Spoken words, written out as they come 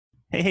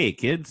Hey,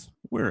 kids.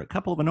 We're a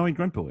couple of annoying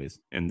grunt boys,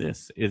 and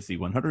this is the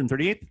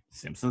 138th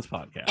Simpsons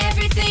podcast.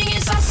 Everything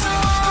is awesome.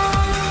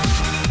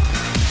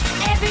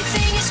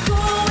 Everything is cool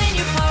when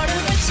you're part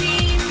of a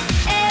team.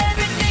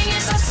 Everything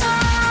is awesome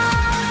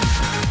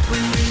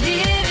when we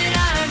live in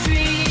our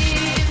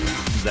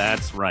dream.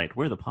 That's right.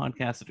 We're the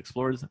podcast that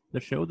explores the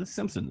show The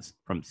Simpsons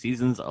from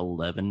seasons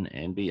 11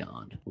 and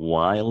beyond.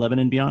 Why 11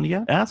 and beyond,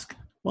 you ask?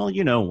 Well,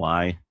 you know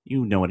why.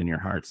 You know it in your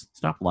hearts.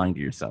 Stop lying to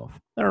yourself.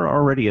 There are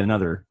already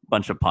another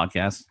bunch of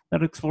podcasts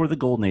that explore the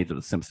golden age of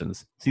The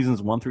Simpsons,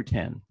 seasons 1 through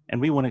 10,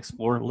 and we want to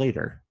explore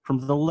later,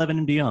 from the 11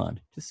 and beyond,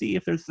 to see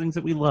if there's things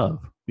that we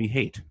love, we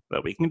hate,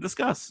 that we can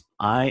discuss.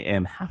 I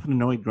am half an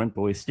annoyed grunt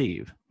boy,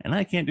 Steve, and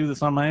I can't do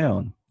this on my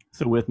own.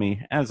 So with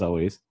me, as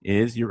always,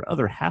 is your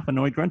other half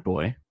annoyed grunt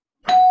boy.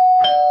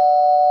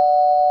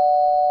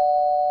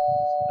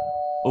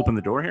 Open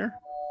the door here.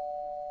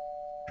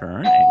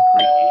 Turn and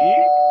creak.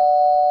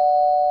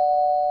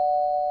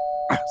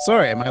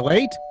 Sorry, am I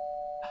late?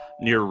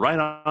 You're right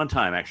on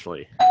time, actually.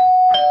 You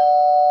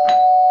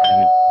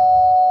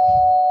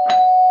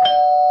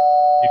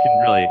can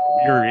really,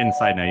 you're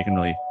inside now. You can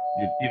really,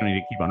 you don't need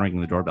to keep on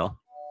ringing the doorbell.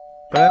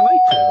 But I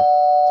like to.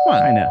 It's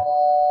fun. I know.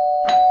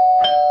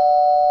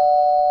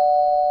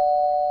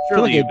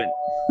 Surely like you've been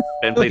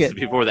like places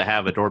before that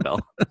have a doorbell.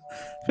 I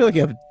feel like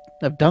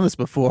I've done this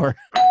before.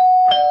 All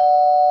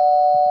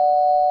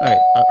right.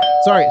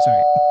 Sorry.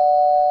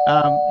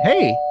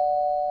 Hey,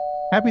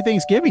 happy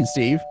Thanksgiving,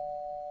 Steve.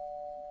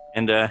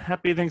 And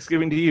happy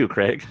Thanksgiving to you,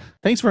 Craig.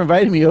 Thanks for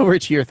inviting me over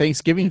to your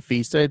Thanksgiving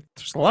feast. There's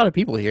a lot of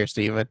people here,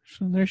 Steve.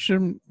 There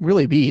shouldn't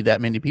really be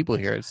that many people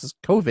here. This is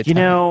COVID. You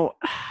know,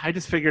 I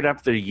just figured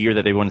after the year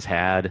that everyone's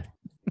had,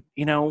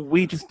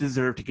 we just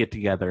deserve to get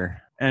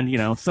together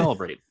and,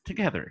 celebrate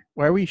together.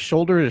 Why are we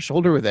shoulder to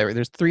shoulder with everyone?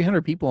 There's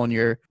 300 people in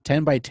your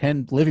 10 by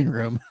 10 living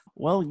room.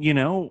 Well,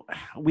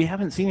 we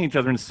haven't seen each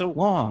other in so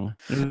long.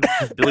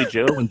 Billy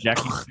Joe and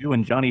Jackie Sue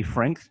and Johnny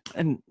Frank.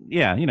 And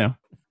yeah,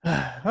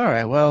 All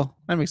right. Well,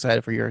 I'm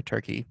excited for your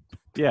turkey.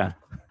 Yeah.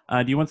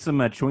 Do you want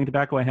some chewing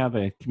tobacco? I have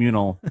a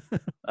communal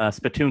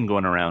spittoon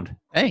going around.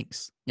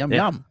 Thanks. Yum,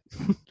 yum.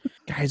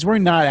 Guys, we're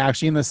not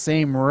actually in the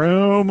same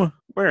room.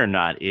 We're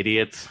not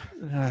idiots.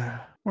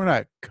 We're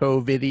not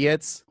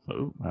COVID-idiots.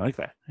 Oh, I like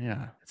that.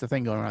 Yeah. It's a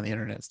thing going around the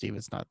internet, Steve.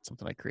 It's not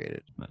something I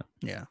created. No.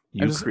 Yeah.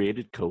 You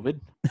created COVID?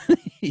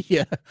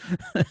 Yeah.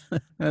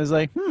 I was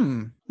like,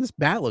 this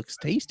bat looks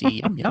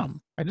tasty. Yum,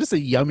 yum. I just said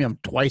yum, yum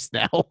twice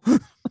now.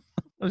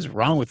 What is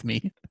wrong with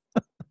me?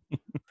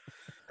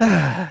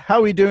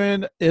 How we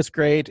doing? It's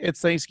great.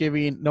 It's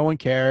Thanksgiving. No one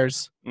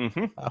cares.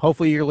 Mm-hmm.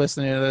 Hopefully you're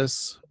listening to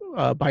this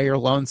by your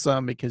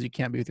lonesome because you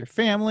can't be with your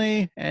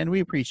family, and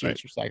we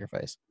appreciate your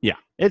sacrifice. Yeah,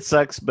 it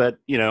sucks, but,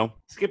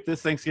 skip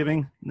this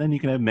Thanksgiving, then you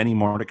can have many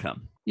more to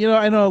come.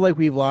 I know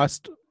we've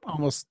lost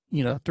almost,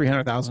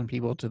 300,000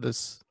 people to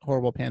this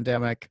horrible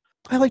pandemic.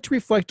 I like to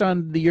reflect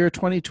on the year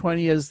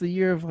 2020 as the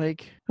year of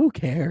who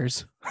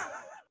cares?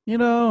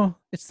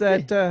 It's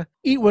that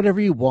eat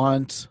whatever you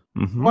want,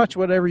 watch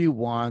whatever you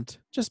want,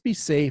 just be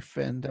safe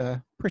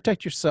and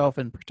protect yourself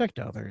and protect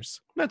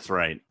others. That's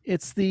right.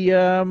 It's the,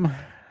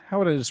 how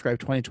would I describe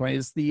 2020?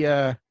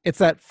 It's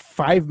that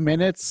 5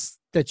 minutes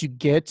that you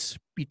get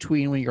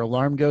between when your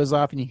alarm goes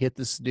off and you hit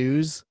the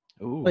snooze.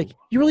 Ooh.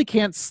 You really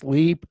can't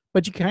sleep,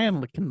 but you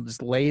kind of can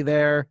just lay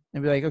there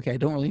and be like, okay, I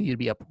don't really need to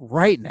be up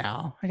right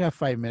now. I got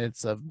 5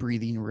 minutes of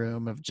breathing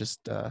room of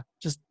just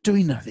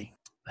doing nothing.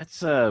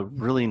 That's a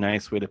really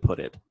nice way to put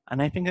it.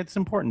 And I think it's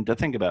important to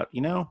think about,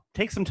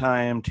 take some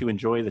time to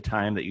enjoy the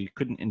time that you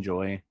couldn't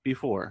enjoy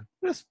before.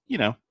 Just,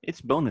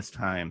 it's bonus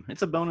time.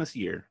 It's a bonus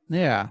year.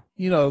 Yeah.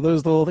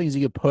 Those little things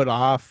you could put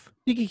off.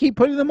 You can keep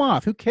putting them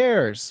off. Who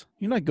cares?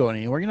 You're not going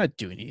anywhere. You're not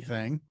doing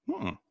anything.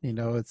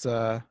 It's,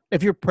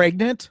 if you're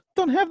pregnant,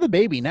 don't have the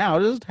baby now.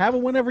 Just have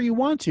it whenever you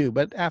want to,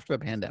 but after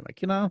the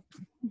pandemic,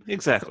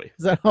 Exactly.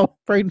 Is that how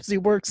pregnancy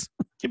works?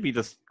 Could be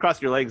just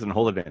cross your legs and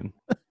hold it in.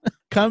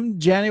 Come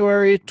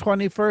January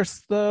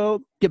 21st,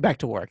 though, get back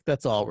to work.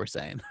 That's all we're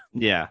saying.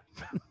 Yeah.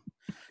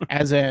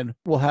 As in,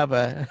 we'll have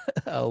a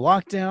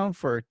lockdown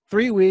for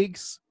 3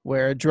 weeks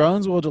where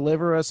drones will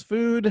deliver us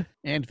food.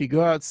 And if you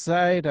go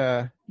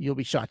outside, you'll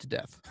be shot to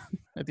death.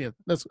 I think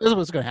that's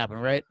what's going to happen,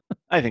 right?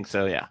 I think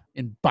so, yeah.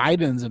 In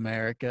Biden's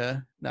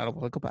America, not a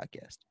political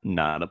podcast.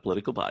 Not a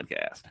political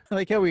podcast. I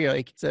like how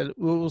we said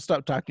we'll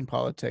stop talking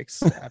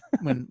politics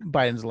when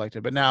Biden's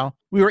elected. But now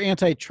we were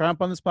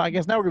anti-Trump on this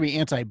podcast. Now we're going to be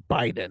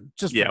anti-Biden.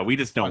 We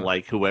just don't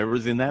like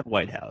whoever's in that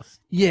White House.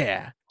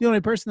 Yeah. The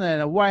only person that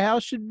in a White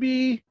House should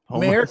be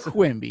Mayor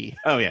Quimby.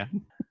 Oh, yeah.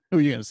 Who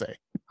are you going to say?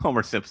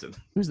 Homer Simpson.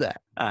 Who's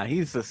that?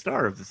 He's the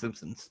star of The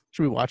Simpsons.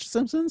 Should we watch The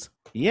Simpsons?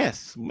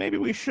 Yes, maybe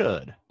we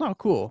should. Oh,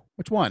 cool.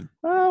 Which one?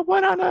 Why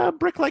not a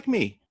brick like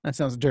me? That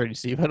sounds dirty,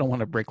 Steve. I don't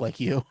want a brick like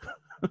you.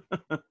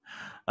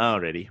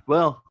 Alrighty.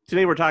 Well,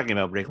 today we're talking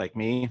about Brick Like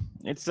Me.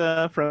 It's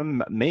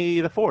from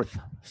May the 4th,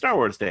 Star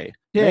Wars Day.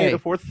 Yay. May the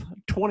 4th,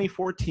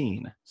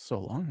 2014. So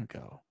long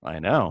ago. I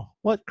know.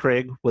 What,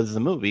 Craig, was the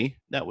movie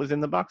that was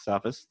in the box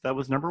office that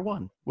was number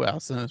one? Well,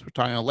 since we're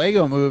talking a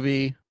Lego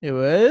movie, it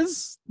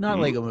was not a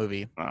Hmm? Lego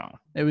movie. Oh.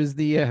 It was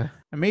the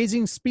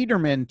Amazing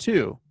Spiderman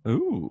 2,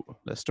 Ooh.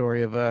 the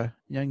story of a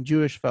young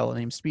Jewish fellow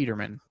named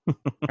Spiderman,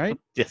 right?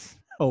 Yes.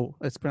 Oh,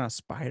 it's pronounced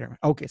Spider-Man.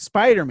 Okay,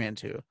 Spider-Man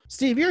 2.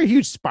 Steve, you're a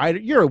huge spider.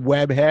 You're a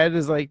webhead,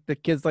 as like the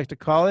kids like to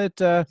call it.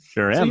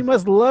 Sure So am. you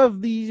must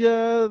love the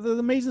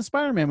Amazing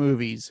Spider-Man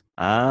movies.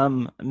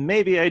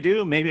 Maybe I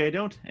do, maybe I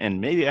don't,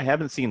 and maybe I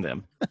haven't seen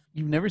them.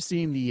 You've never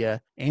seen the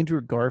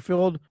Andrew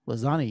Garfield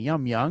Lasagna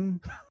Yum Yum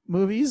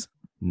movies?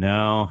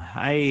 No,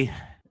 I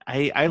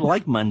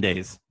like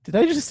Mondays. Did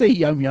I just say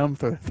Yum Yum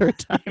for the third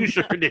time? You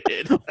sure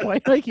did. Why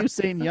do I keep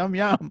saying Yum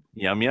Yum?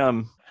 Yum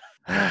yum.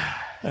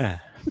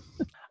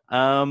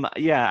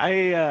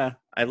 Yeah,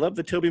 I love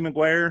the Tobey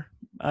Maguire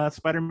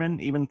Spider-Man,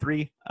 even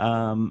 3.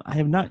 I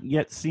have not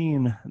yet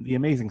seen The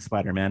Amazing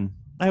Spider-Man.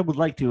 I would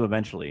like to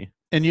eventually.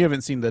 And you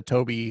haven't seen the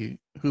Toby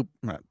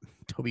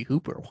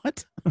Hooper?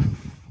 What?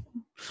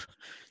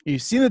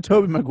 You've seen the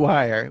Tobey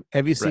Maguire.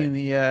 Have you seen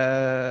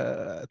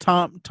the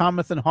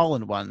Thomas and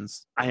Holland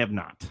ones? I have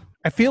not.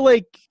 I feel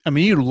like, I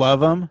mean, you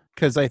love them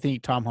because I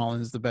think Tom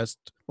Holland is the best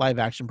live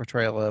action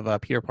portrayal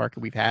of Peter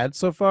Parker we've had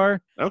so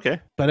far. Okay.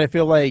 But I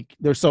feel like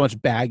there's so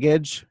much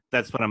baggage.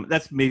 That's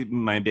maybe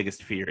my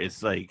biggest fear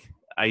is like,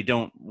 I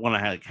don't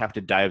want to have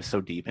to dive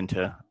so deep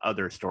into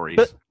other stories.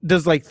 But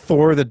does like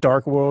Thor: The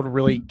Dark World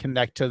really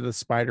connect to the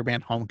Spider-Man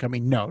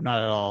Homecoming? No,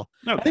 not at all.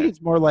 Okay. I think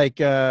it's more like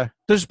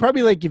there's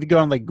probably like if you go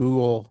on like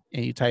Google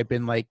and you type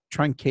in like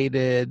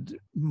truncated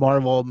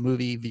Marvel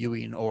movie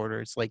viewing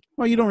order, it's like,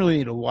 well, you don't really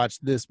need to watch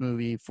this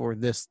movie for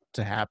this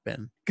to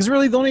happen. Because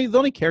really the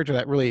only character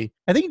that really,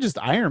 I think just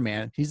Iron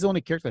Man. He's the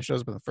only character that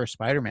shows up in the first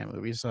Spider-Man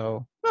movie.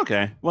 So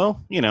Okay.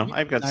 Well,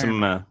 I've got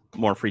some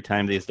more free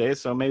time these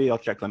days, so maybe I'll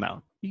check them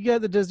out. you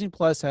got the Disney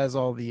Plus has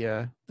all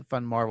the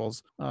fun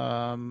Marvels.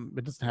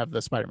 It doesn't have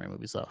the Spider-Man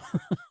movie, so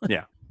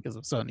Yeah. because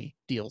of Sony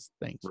deals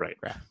things. Right.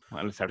 Crap.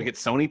 I just have to get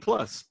Sony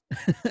Plus.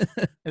 I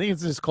think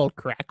it's just called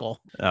Crackle.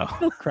 Oh.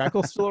 No,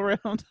 Crackle's still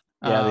around.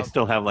 Yeah, they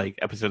still have like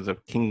episodes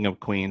of King of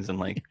Queens and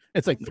like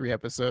It's like 3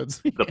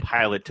 episodes. the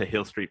pilot to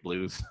Hill Street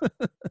Blues.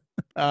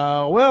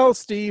 Well,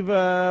 Steve,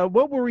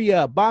 what were we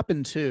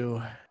bopping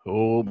to?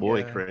 Oh boy,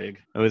 Yeah. Craig.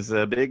 It was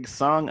a big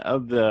song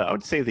of I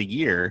would say the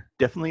year,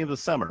 definitely of the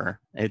summer.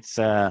 It's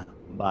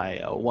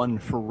by one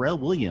Pharrell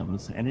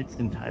Williams, and it's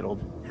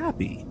entitled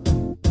Happy.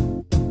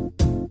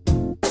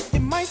 It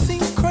might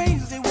seem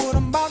crazy what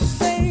I'm about to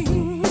say.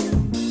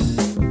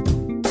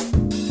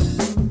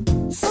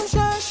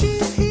 Sunshine,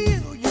 she's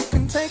here. You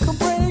can take a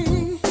break.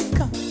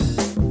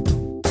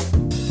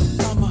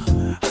 I'm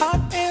a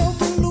hot air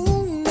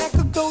balloon that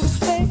could go to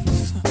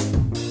space.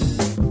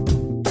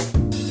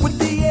 With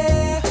the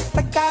air,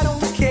 like I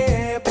don't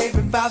care,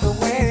 baby, by the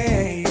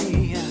way.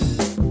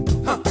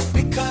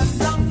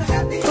 Because I'm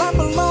happy. Clap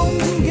along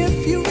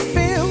if you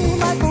feel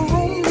like a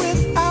room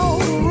without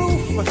a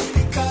roof.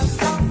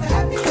 Because I'm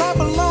happy. Clap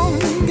along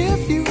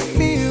if you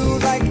feel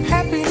like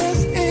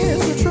happiness is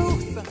the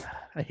truth.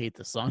 I hate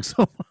this song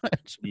so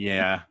much.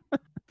 Yeah.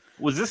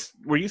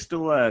 Were you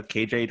still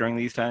KJ during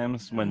these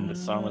times when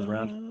this song was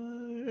around?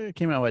 It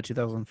came out,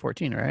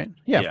 2014, right?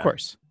 Yeah, Yeah. of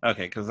course.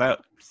 Okay, because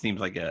that seems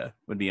like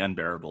would be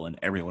unbearable and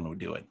everyone would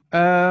do it.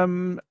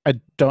 I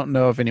don't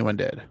know if anyone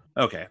did.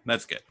 Okay,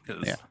 that's good.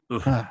 'Cause, Yeah.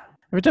 oof,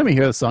 Every time I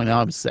hear the song now,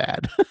 I'm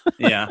sad.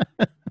 yeah.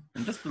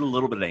 I'm just a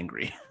little bit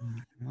angry.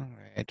 All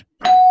right.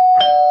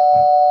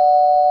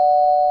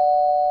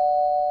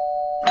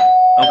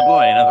 Oh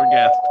boy, another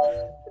guest.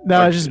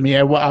 No, it's just me.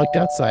 I walked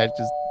outside.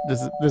 Just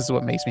this is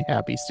what makes me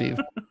happy, Steve.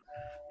 Does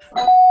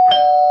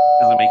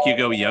it make you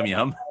go yum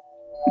yum?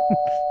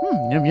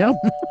 Yum yum.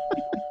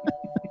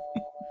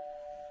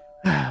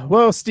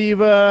 Well, Steve,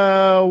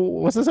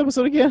 what's this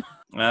episode again?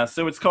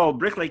 So it's called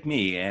Brick Like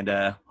Me, and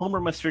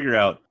Homer must figure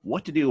out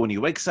what to do when he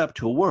wakes up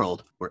to a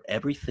world where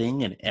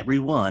everything and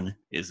everyone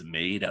is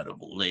made out of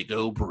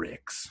Lego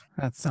bricks.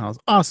 That sounds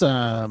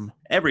awesome.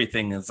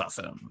 Everything is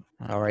awesome.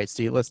 All right,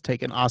 Steve, let's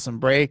take an awesome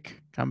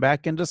break. Come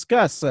back and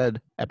discuss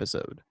said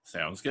episode.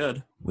 Sounds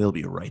good. We'll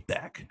be right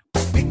back.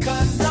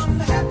 Because I'm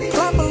happy.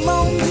 Clap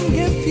along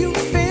if you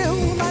feel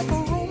like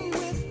a room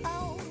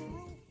without a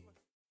roof.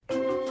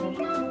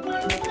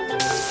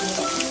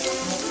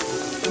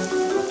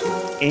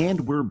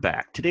 And we're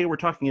back. Today we're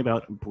talking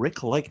about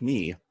Brick Like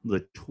Me,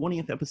 the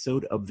 20th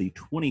episode of the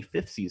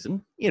 25th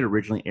season. It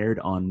originally aired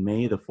on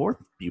May the 4th,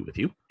 be with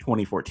you,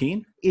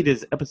 2014. It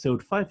is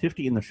episode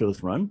 550 in the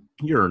show's run.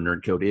 Your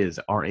nerd code is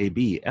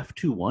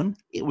RABF21.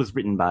 It was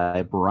written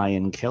by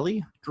Brian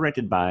Kelley,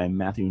 directed by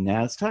Matthew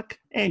Nastuk,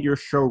 and your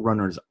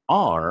showrunners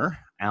are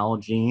Al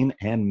Jean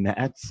and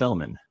Matt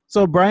Selman.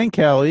 So, Brian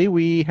Kelley,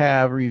 we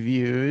have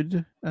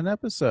reviewed an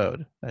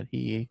episode that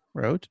he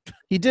wrote.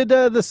 He did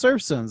the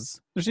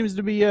Simpsons. There seems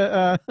to be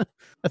a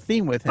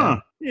theme with him. Huh.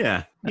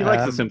 Yeah. He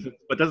likes the Simpsons,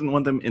 but doesn't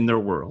want them in their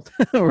world.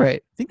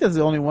 Right. I think that's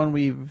the only one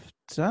we've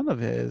done of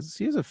his.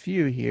 He has a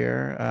few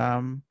here.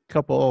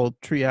 Couple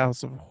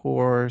Treehouse of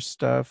Horror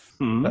stuff,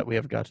 but we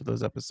haven't got to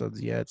those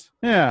episodes yet.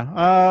 Yeah.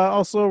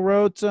 Also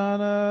wrote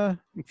on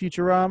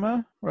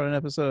Futurama. Wrote an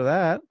episode of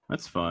that.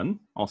 That's fun.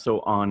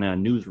 Also on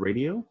News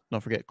Radio. Don't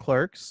forget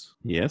Clerks.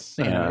 Yes.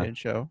 The animated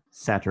show.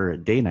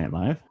 Saturday Night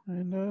Live.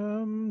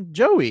 And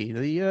Joey,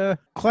 the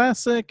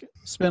classic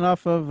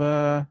spinoff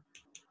of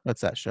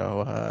what's that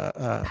show?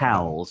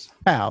 Pals.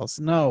 Pals.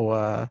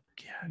 No.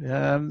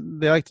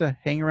 They like to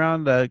hang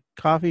around a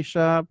coffee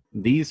shop.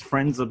 These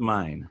Friends of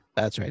Mine.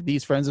 That's right.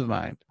 These Friends of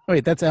Mine. Oh,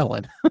 wait, that's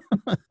Ellen.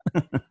 And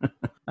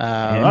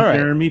all right.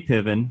 Jeremy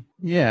Piven.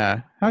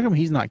 Yeah. How come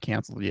he's not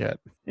canceled yet?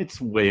 It's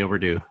way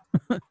overdue.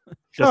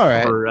 Just All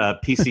right. for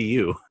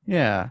PCU.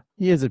 Yeah.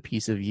 He is a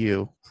piece of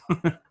you.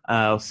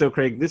 So,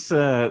 Craig, this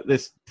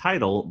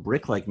title,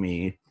 Brick Like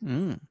Me,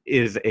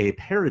 is a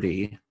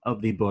parody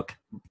of the book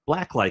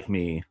Black Like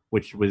Me,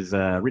 which was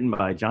written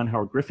by John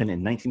Howard Griffin in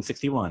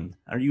 1961.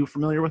 Are you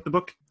familiar with the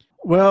book?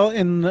 Well,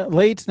 in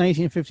late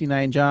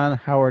 1959, John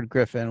Howard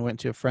Griffin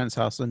went to a friend's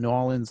house in New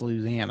Orleans,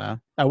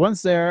 Louisiana.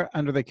 Once there,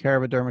 under the care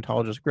of a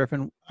dermatologist,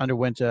 Griffin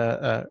underwent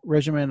a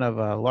regimen of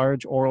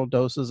large oral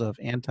doses of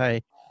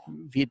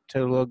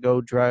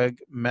anti-vitiligo drug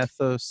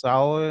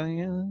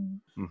methocillin.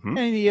 And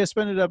he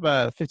spent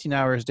up 15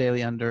 hours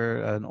daily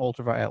under an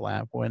ultraviolet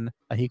lamp when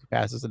he could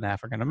pass as an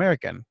African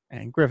American.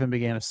 And Griffin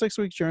began a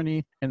 6-week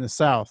journey in the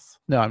South.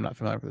 No, I'm not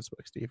familiar with this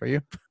book, Steve. Are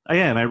you? I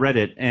am. I read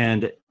it,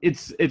 and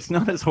it's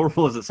not as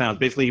horrible as it sounds.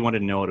 Basically, he wanted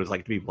to know what it was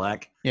like to be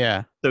black.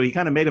 Yeah. So he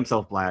kind of made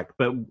himself black,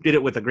 but did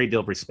it with a great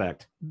deal of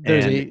respect.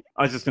 I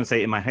was just going to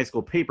say, in my high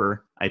school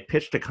paper, I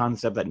pitched a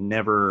concept that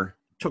never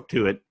took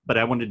to it, but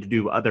I wanted to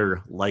do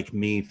other like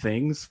me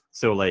things.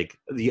 So like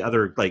the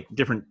other like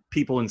different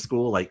people in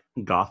school, like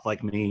goth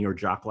like me or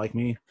jock like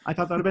me. I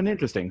thought that would have been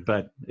interesting,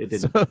 but it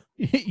didn't. So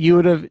you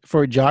would have,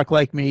 for a jock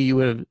like me, you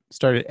would have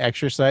started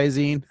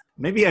exercising.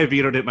 Maybe I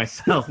vetoed it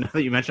myself now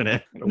that you mention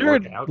it.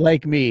 Nerd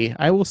like me,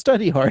 I will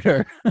study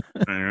harder.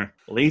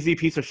 Lazy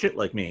piece of shit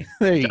like me.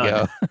 There you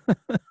Done. go.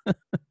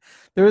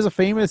 There was a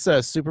famous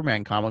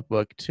Superman comic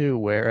book, too,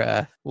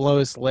 where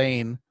Lois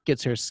Lane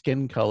gets her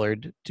skin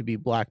colored to be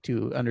black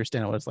to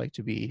understand what it's like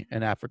to be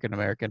an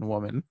African-American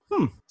woman.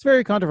 It's a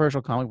very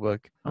controversial comic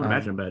book. I would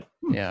imagine, but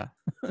yeah.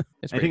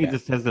 It's I think it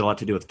just has a lot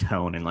to do with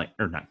tone and like,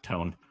 or not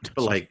tone,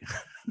 but like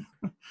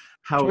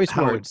how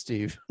words,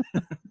 Steve.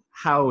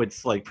 how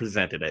it's like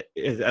presented,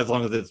 as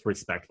long as it's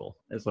respectful,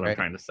 is what I'm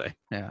trying to say.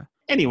 Yeah.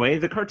 Anyway,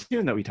 the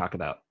cartoon that we talk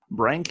about.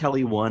 Brian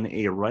Kelley won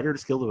a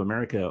Writers Guild of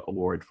America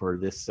award for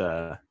this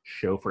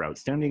show for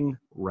outstanding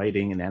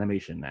writing and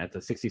animation at the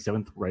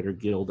 67th Writer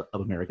Guild of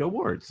America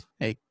Awards.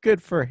 Hey,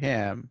 good for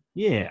him.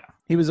 Yeah.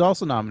 He was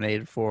also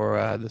nominated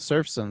for the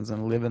Simpsons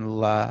and Live in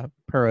La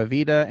Pura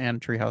Vida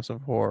and Treehouse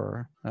of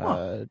Horror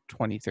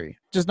 23.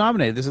 Just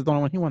nominated. This is the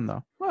only one he won,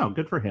 though. Wow,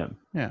 good for him.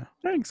 Yeah.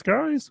 Thanks,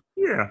 guys.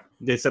 Yeah.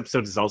 This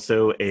episode is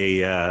also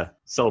a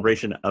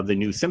celebration of the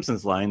new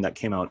Simpsons line that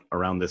came out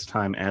around this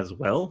time as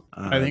well.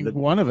 I think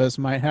one of us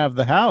might have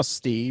the house,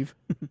 Steve.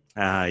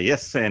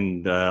 Yes,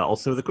 and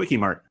also the Quickie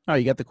Mart. Oh,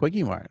 you got the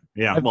Quickie Mart.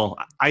 Yeah, well,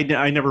 I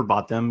never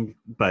bought them,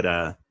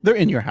 but they're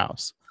in your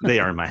house. They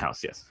are in my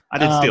house, yes. I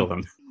didn't steal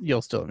them.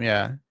 You'll steal them,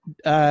 yeah.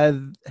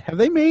 Have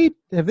they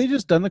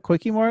just done the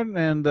Quickie Mart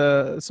and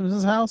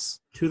Simpsons house?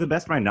 To the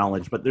best of my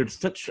knowledge, but there's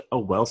such a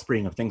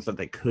wellspring of things that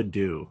they could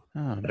do.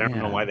 Oh, but I don't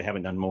know why they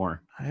haven't done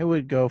more. I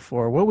would go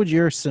for, what would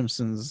your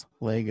Simpsons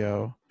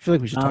Lego? I feel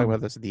like we should talk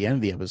about this at the end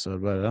of the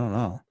episode, but I don't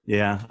know.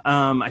 Yeah.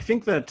 I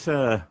think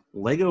that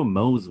Lego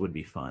Moe's would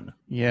be fun.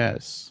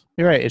 Yes.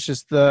 You're right. It's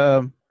just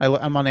I'm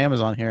on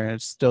Amazon here, and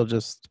it's still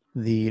just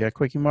the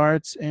Quickie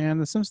Marts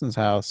and the Simpsons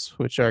house,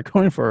 which are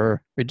going for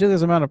a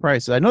ridiculous amount of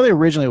prices. I know they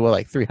originally were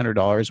like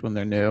 $300 when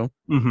they're new.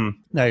 Mm-hmm.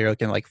 Now you're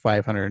looking like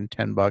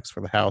 $510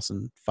 for the house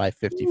and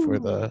 $550 for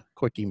the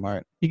Quickie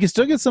Mart. You can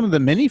still get some of the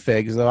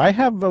minifigs, though. I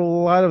have a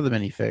lot of the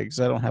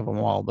minifigs. I don't have them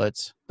all,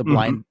 but the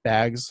blind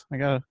bags, I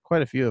got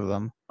quite a few of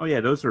them. Oh, yeah,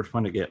 those are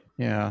fun to get.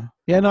 Yeah.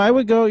 Yeah, no, I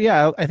would go,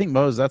 I think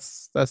Moe's,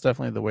 that's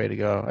definitely the way to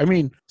go. I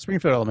mean,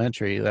 Springfield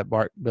Elementary, that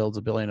Bart builds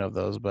a billion of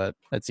those, but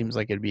that seems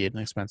like it'd be an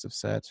expensive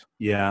set.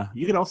 Yeah,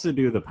 you could also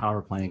do the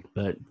Power Plank,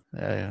 but...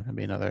 Yeah,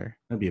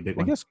 that'd be a big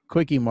one. I guess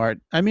Quickie Mart.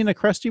 I mean, a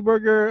Krusty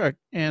Burger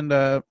and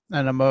a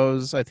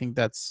Moe's, I think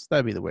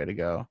that'd be the way to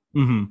go.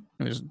 Mm-hmm.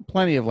 There's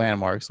plenty of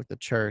landmarks like the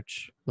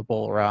church, the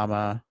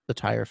Bolorama, the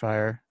Tire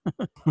Fire.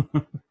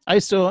 One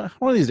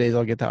of these days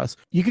I'll get the house.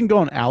 You can go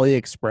on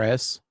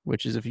AliExpress,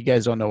 which is, if you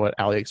guys don't know what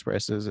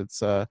AliExpress is,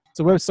 it's a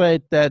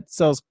website that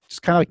sells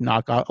just kind of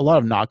like a lot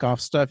of knockoff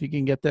stuff you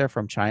can get there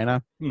from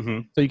China.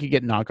 Mm-hmm. So you could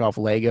get knockoff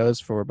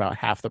Legos for about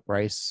half the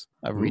price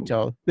of Ooh.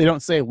 retail. They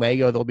don't say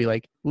Lego; they'll be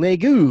like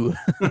Lego.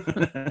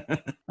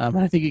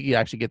 I think you could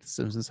actually get the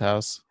Simpsons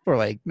house for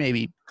like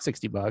maybe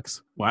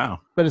 $60, Wow.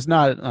 but it's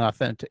not an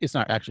authentic. It's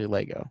not actually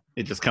Lego.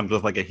 It just comes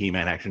with like a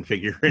He-Man action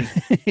figure and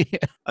Yeah.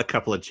 a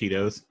couple of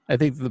Cheetos. I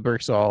think the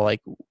bricks are all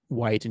like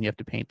white, and you have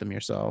to paint them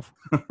yourself,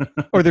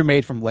 or they're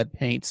made from lead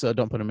paint, so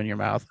don't put them in your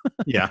mouth.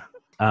 Yeah.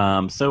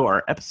 So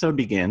our episode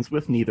begins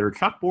with neither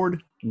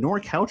chalkboard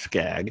nor couch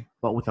gag,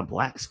 but with a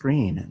black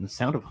screen and the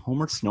sound of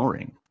Homer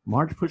snoring.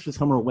 Marge pushes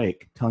Homer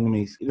awake, telling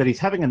him that he's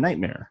having a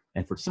nightmare.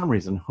 And for some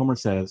reason, Homer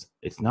says,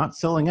 it's not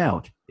selling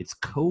out, it's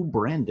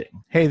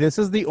co-branding. Hey, this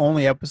is the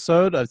only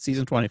episode of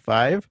season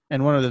 25,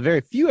 and one of the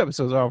very few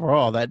episodes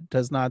overall that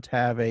does not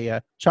have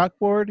a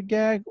chalkboard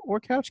gag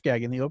or couch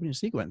gag in the opening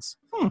sequence.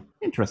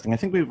 Interesting. I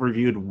think we've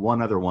reviewed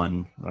one other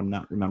one. I'm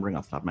not remembering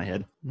off the top of my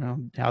head. Well,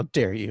 how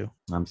dare you?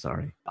 I'm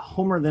sorry.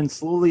 Homer then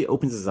slowly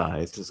opens his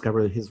eyes to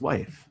discover his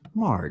wife,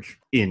 Marge,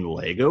 in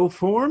Lego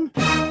form.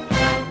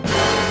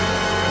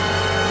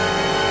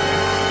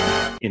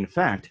 In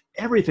fact,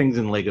 everything's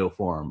in Lego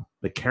form.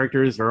 The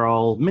characters are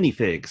all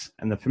minifigs,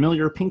 and the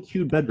familiar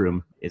pink-hued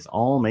bedroom is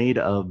all made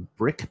of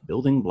brick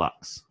building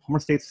blocks. Homer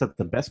states that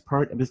the best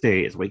part of his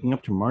day is waking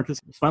up to Marge's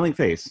smiling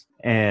face,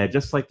 and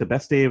just like the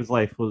best day of his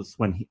life was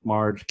when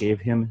Marge gave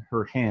him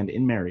her hand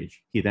in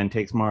marriage. He then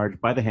takes Marge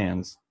by the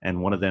hands,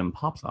 and one of them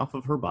pops off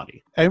of her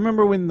body. I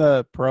remember when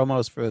the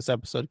promos for this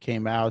episode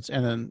came out,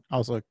 and then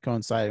also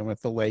coinciding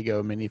with the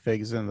Lego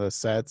minifigs and the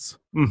sets.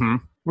 Mm-hmm.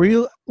 Were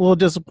you a little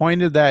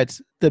disappointed that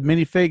the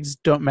minifigs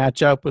don't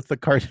match up with the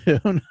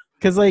cartoon?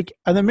 Because, like,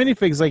 on the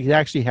minifigs, like, it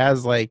actually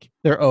has, like,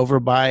 their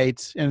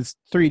overbite, and it's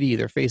 3D.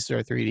 Their faces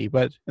are 3D.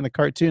 But in the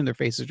cartoon, their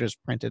faces are just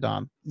printed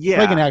on. Yeah.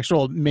 Like an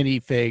actual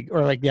minifig,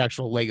 or, like, the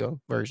actual Lego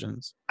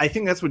versions. I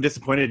think that's what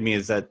disappointed me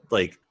is that,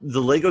 like,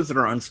 the Legos that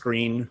are on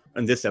screen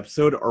in this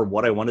episode are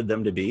what I wanted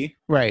them to be.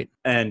 Right.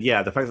 And,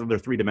 yeah, the fact that they're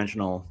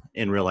three-dimensional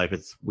in real life,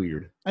 it's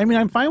weird. I mean,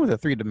 I'm fine with a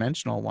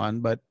three-dimensional one,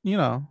 but, you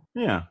know.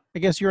 Yeah. I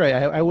guess you're right.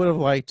 I would have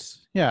liked,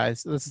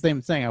 that's the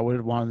same thing. I would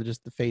have wanted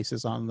just the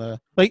faces on the,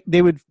 like,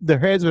 their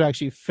heads would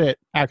actually fit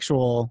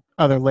actual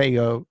other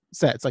Lego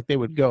sets. Like, they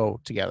would go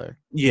together.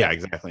 Yeah,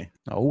 exactly.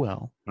 Oh,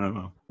 well. I don't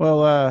know.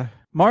 Well,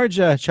 Marge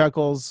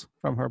chuckles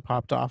from her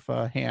popped off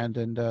hand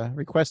and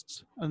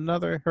requests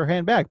her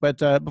hand back.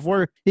 But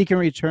before he can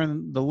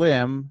return the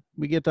limb,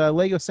 we get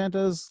Lego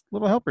Santa's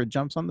little helper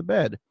jumps on the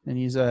bed, and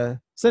he's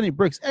sending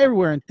bricks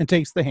everywhere and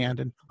takes the hand.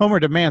 And Homer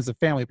demands the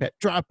family pet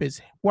drop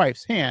his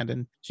wife's hand,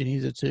 and she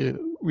needs it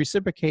to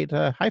reciprocate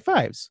high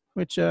fives.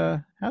 Which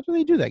how do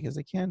they do that? Because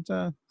they can't.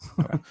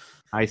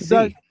 I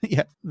see.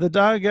 The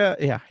dog.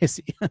 I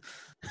see.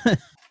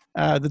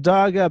 The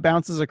dog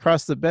bounces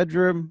across the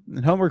bedroom,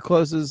 and Homer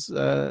closes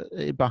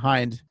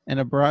behind,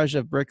 and a barrage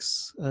of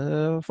bricks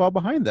fall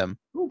behind them.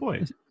 Oh,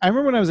 boy. I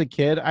remember when I was a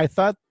kid, I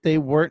thought they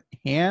weren't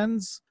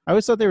hands. I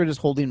always thought they were just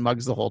holding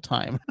mugs the whole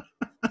time.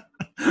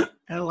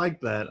 I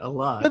like that a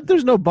lot. But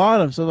there's no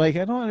bottom, so, like,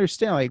 I don't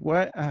understand. Like,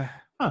 what?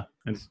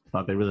 I just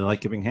thought they really like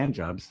giving hand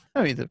jobs.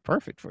 I mean, they're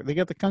perfect for it. They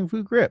got the kung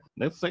fu grip.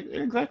 That's like,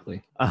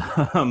 exactly.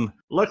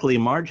 Luckily,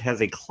 Marge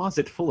has a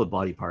closet full of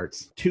body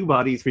parts. 2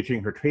 bodies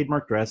featuring her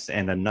trademark dress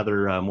and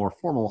another more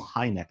formal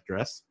high neck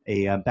dress.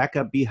 A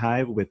backup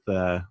beehive with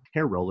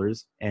hair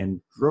rollers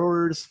and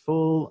drawers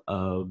full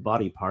of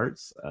body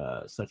parts,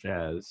 such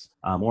as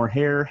more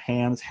hair,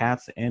 hands,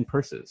 hats, and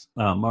purses.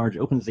 Marge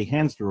opens the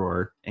hands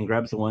drawer and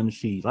grabs the one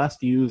she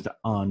last used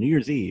on New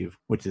Year's Eve,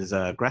 which is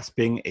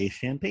grasping a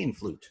champagne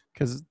flute.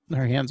 Because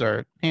her hands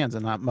are hands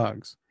and not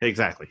mugs.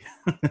 Exactly.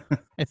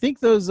 I think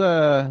those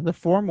the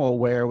formal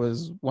wear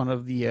was one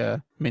of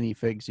the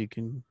minifigs you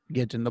can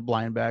get in the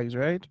blind bags,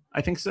 right?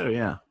 I think so,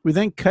 yeah. We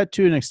then cut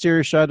to an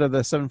exterior shot of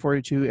the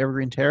 742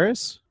 Evergreen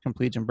Terrace,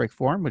 complete in brick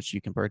form, which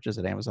you can purchase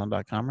at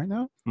Amazon.com right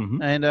now.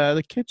 Mm-hmm. And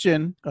the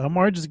kitchen,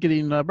 Marge is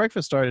getting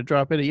breakfast started.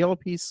 Drop in a yellow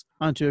piece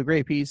onto a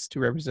gray piece to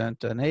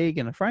represent an egg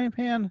and a frying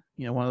pan.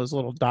 You know, one of those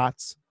little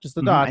dots, just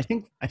the dot. I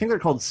think they're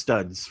called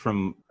studs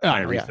from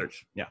my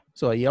research. Yeah.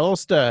 So a yellow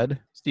stud.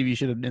 Steve, you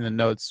should have in the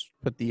notes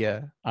put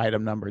the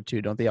item number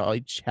too. Don't they all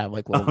each have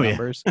like little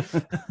numbers?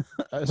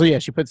 So yeah,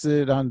 she puts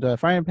it on the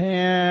frying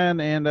pan,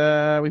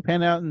 and we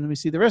pan out and we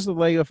see the rest of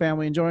the Lego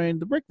family enjoying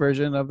the brick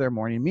version of their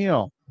morning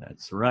meal.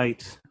 That's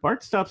right.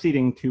 Bart stops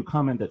eating to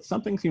comment that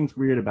something seems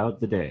weird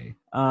about the day.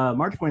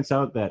 Marge points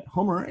out that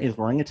Homer is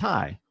wearing a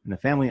tie, and the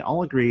family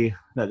all agree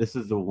that this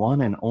is the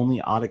one and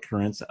only odd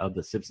occurrence of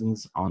The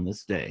Simpsons on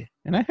this day.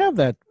 And I have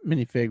that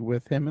minifig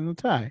with him in the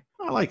tie.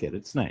 I like it.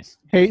 It's nice.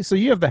 Hey, so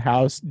you have the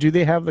house. Do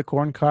they have the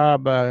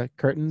corncob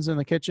curtains in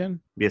the kitchen?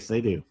 Yes,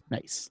 they do.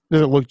 Nice.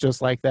 Does it look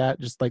just like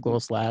that? Just like little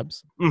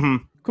slabs?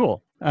 Mm-hmm.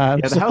 Cool.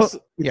 The house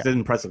is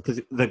impressive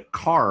because the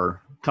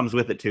car comes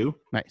with it too.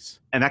 Nice.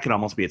 And that could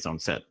almost be its own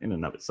set in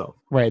and of itself.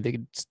 Right. They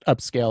could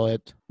upscale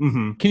it.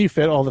 Mm-hmm. Can you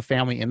fit all the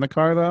family in the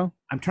car, though?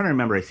 I'm trying to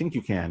remember. I think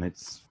you can.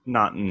 It's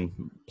not in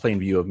plain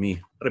view of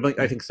me. But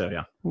I think so,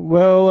 yeah.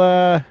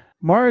 Well,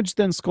 Marge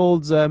then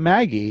scolds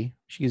Maggie.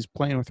 she's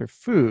playing with her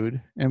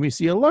food, and we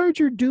see a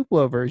larger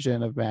Duplo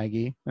version of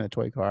Maggie in a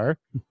toy car,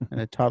 and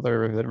a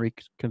toddler then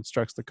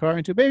reconstructs the car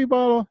into a baby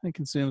bottle and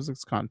consumes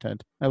its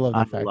content. I love the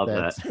I fact love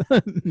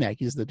that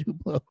Maggie's the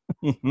Duplo.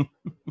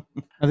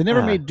 Now, they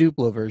never made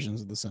Duplo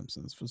versions of The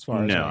Simpsons, as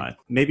far as No,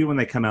 maybe when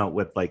they come out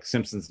with like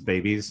Simpsons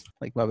Babies.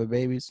 like Bubba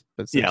Babies,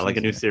 but Yeah, like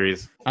a new Simpsons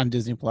series. on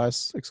Disney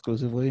Plus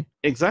exclusively,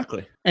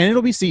 Exactly. and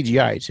it'll be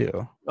CGI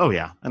too. Oh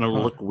yeah, and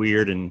it'll look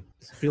weird and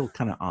feel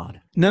kind of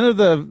odd. None of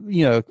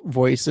the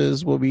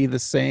voices will be the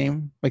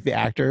same, like the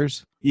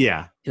actors.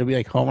 Yeah. It'll be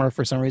like Homer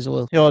for some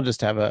reason. He'll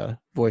just have a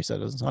voice that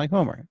doesn't sound like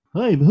Homer.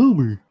 I'm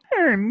Homer.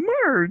 I'm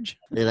Marge.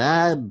 And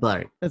I'm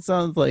Bart. That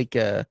sounds like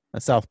a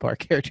South Park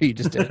character you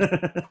just did.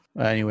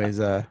 Anyways,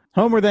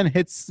 Homer then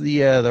hits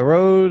the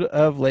road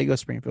of Lego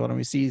Springfield, and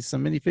we see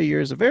some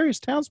minifigures of various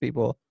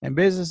townspeople and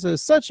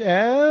businesses such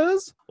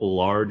as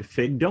Lard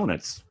Fig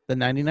Donuts. the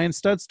 99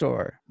 Stud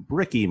Store,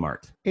 Bricky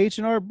Mart.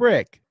 H&R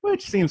Brick,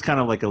 Which seems kind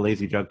of like a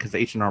lazy joke because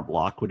H&R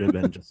Block would have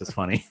been just as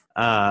funny.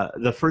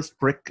 The first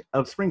brick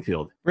of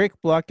Springfield. Brick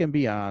Block and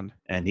Beyond.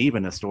 And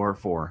even a store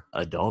for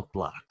adult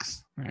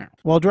blocks.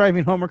 While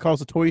driving, Homer calls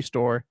a toy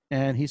store,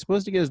 and he's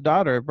supposed to get his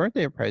daughter a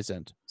birthday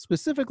present,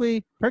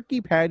 specifically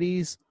Perky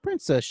Patty's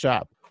Princess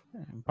Shop.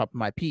 I'm popping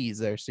my peas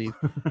there, Steve.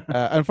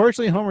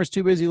 Unfortunately, Homer's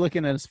too busy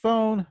looking at his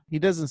phone. He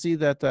doesn't see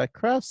that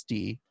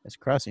Krusty is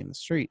crossing the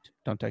street.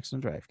 Don't text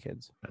and drive,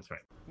 kids. That's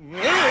right.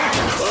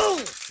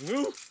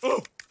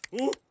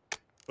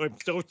 I'm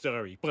so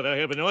sorry, but I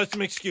have an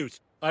awesome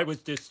excuse. I was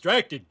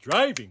distracted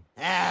driving.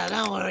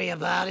 Don't worry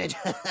about it.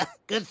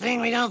 Good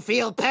thing we don't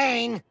feel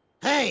pain.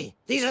 Hey,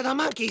 these are the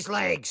monkey's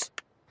legs.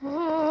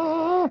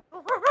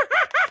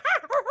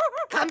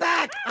 Come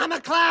back! I'm a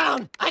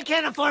clown! I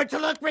can't afford to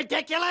look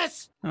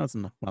ridiculous! That was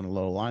a fun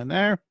little line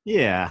there.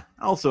 Yeah.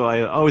 Also,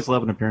 I always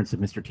love an appearance of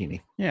Mr.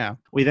 Teeny. Yeah.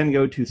 We then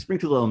go to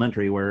Springfield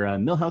Elementary, where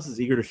Milhouse is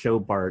eager to show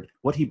Bart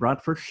what he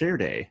brought for Share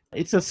Day.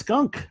 It's a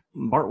skunk.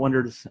 Bart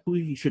wonders who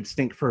he should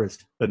stink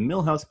first, but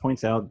Milhouse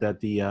points out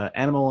that the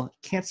animal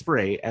can't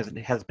spray as it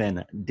has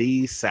been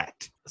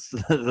desacked.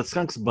 The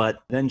skunk's butt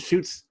then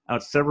shoots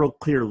out several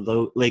clear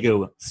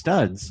Lego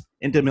studs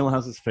into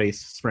Milhouse's face,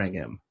 spraying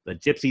him. The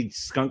gypsy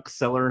skunk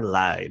seller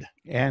lied.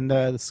 And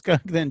the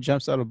skunk then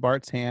jumps out of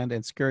Bart's hand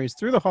and scurries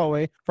through the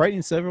hallway,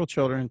 frightening several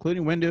children,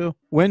 including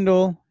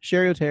Wendell,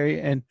 Sherry O'Terry,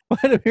 and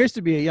what appears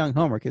to be a young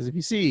Homer, because if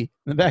you see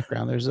in the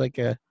background, there's like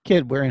a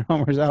kid wearing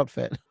Homer's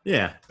outfit.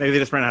 Yeah, maybe they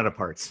just ran out of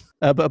parts.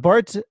 But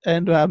Bart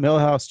and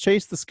Milhouse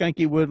chase the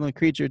skunky woodland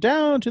creature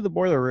down to the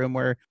boiler room,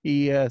 where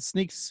he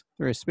sneaks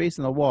through a space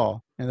in the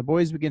wall, and the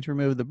boys begin to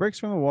remove the bricks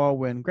from the wall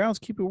when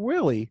groundskeeper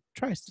Willie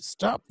tries to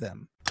stop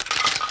them.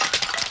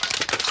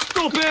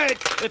 Stupid!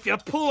 If you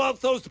pull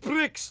out those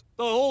bricks,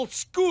 the whole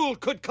school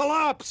could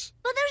collapse.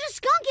 But there's a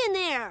skunk in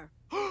there.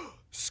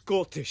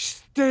 Scottish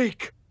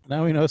steak.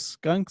 Now we know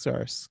skunks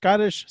are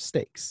Scottish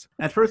steaks.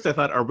 At first, I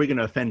thought, are we going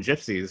to offend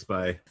gypsies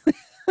by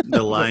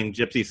the lying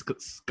gypsy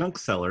skunk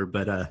seller?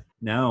 But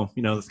no,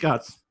 the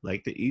Scots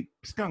like to eat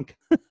skunk.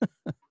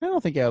 I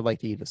don't think I would like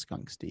to eat a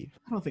skunk, Steve.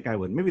 I don't think I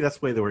would. Maybe that's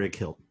the way they were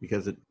killed,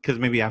 because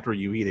maybe after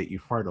you eat it, you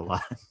fart a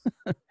lot.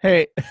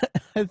 Hey,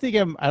 I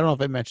don't know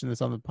if I mentioned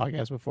this on the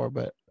podcast before,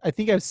 but I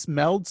think I've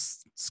smelled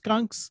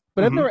skunks,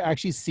 but I've never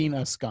actually seen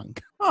a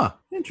skunk. Oh,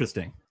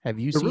 interesting. Have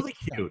you They're seen really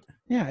cute.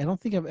 Yeah, I don't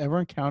think I've ever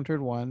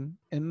encountered one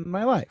in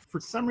my life. For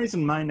some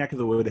reason, my neck of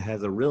the wood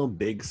has a real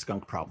big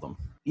skunk problem.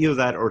 Either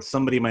that or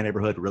somebody in my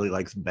neighborhood really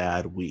likes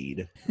bad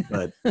weed.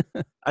 But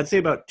I'd say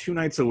about 2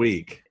 nights a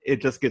week, it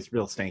just gets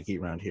real stanky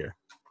around here.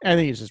 I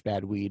think it's just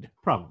bad weed.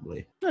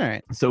 Probably. All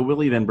right. So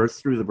Willie then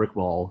bursts through the brick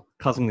wall,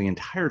 causing the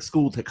entire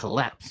school to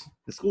collapse.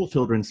 The school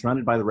children,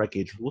 surrounded by the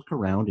wreckage, look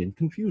around in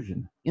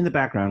confusion. In the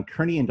background,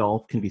 Kearney and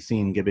Dolph can be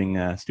seen giving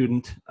a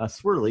student a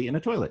swirly in a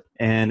toilet.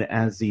 And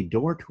as the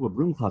door to a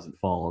broom closet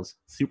falls,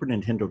 Super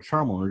Nintendo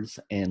Charmers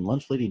and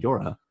Lunch Lady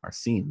Dora are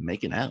seen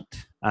making out.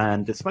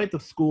 And despite the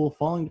school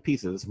falling to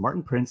pieces,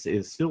 Martin Prince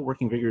is still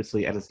working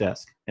vigorously at his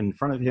desk. And in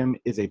front of him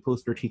is a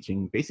poster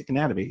teaching basic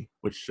anatomy,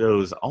 which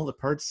shows all the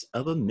parts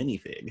of a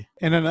minifig.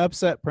 And an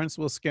upset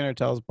Principal Skinner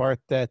tells Bart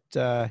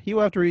that he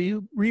will have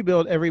to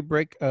rebuild every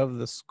brick of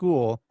the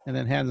school, and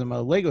then hands him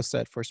a Lego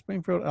set for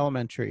Springfield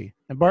Elementary.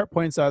 And Bart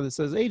points out that it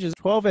says ages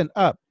 12 and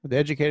up. The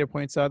educator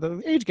points out that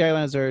the age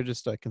guidelines are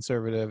just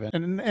conservative,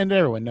 and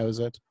everyone knows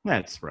it.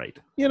 That's right.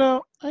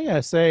 I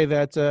gotta say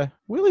that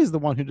Willie's the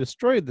one who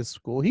destroyed the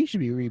school. He should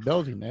be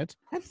rebuilding it.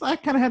 I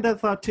kind of had that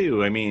thought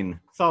too. I mean,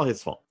 it's all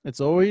his fault. It's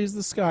always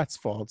the Scots'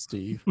 fault,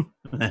 Steve.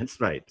 That's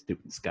right.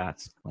 Stupid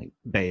Scots, like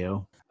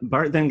Bayo.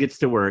 Bart then gets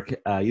to work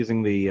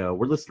using the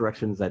wordless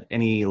directions that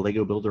any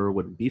Lego builder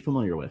would be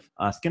familiar with.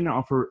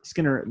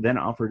 Skinner then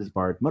offers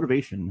Bart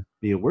motivation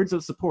via words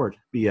of support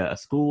via a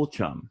school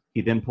chum.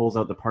 He then pulls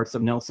out the parts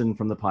of Nelson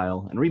from the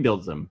pile and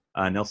rebuilds them,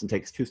 Nelson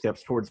takes 2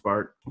 steps towards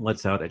Bart,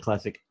 lets out a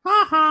classic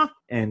ha ha,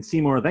 and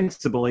Seymour thanks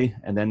the bully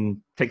and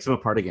then takes him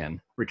apart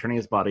again, returning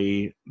his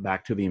body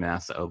back to the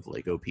mass of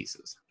Lego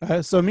pieces.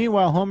 So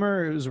meanwhile,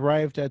 Homer has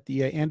arrived at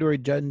the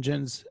Android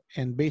Dungeons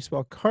and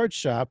baseball card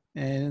shop,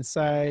 and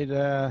inside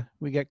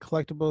we get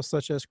collectibles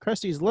such as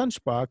Krusty's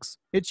lunchbox,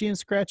 Itchy and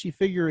Scratchy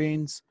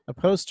figurines, a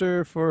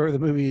poster for the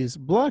movies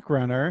Block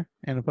Runner,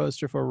 and a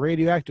poster for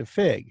Radioactive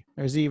Fig.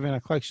 There's even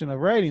a collection of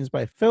writings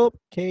by Philip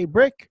K.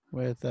 Brick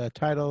with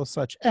titles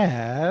such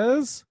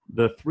as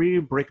The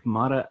 3-brick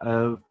motto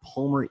of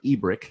Palmer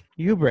E-Brick,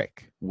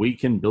 U-Brick, We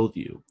Can Build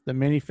You. The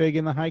Minifig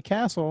in the High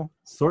Castle,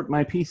 Sort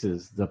my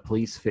pieces, the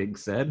police fig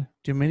said.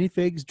 Do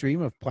Minifigs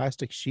Dream of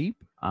Plastic Sheep?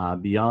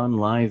 Beyond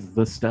lies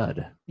the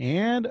stud.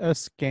 And a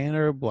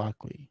Scanner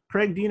Blockley.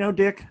 Craig, do you know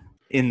Dick?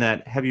 In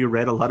that, have you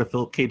read a lot of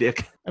Philip K.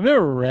 Dick? I've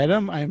never read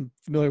them. I'm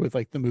familiar with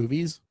like the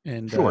movies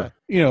and Sure.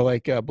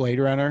 Like Blade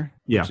Runner,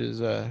 Yeah. which is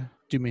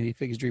Do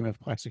Minifigs Dream of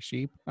Plastic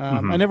Sheep.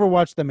 I never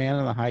watched The Man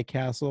in the High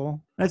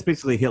Castle. That's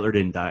basically Hitler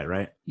didn't die,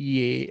 right?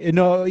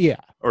 Yeah.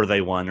 Or they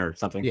won or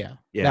something. Yeah.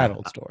 Yeah. That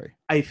old story.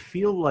 I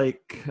feel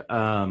like,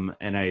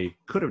 and I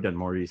could have done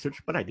more research,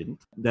 but I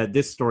didn't, that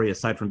this story,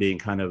 aside from being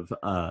kind of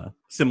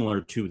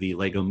similar to the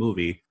Lego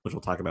movie, which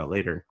we'll talk about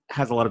later,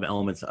 has a lot of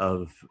elements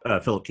of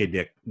Philip K.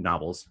 Dick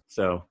novels.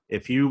 So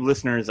if you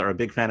listeners are a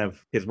big fan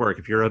of his work,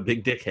 if you're a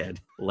big dickhead,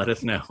 let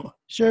us know.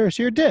 Share us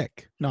your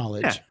dick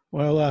knowledge. Yeah.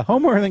 Well,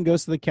 Homer then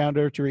goes to the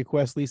counter to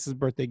request Lisa's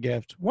birthday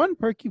gift, one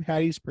Perky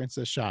Patty's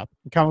Princess Shop.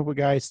 The comic book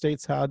guy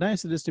states how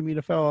nice it is to meet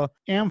a fellow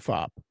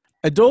Amphop,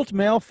 adult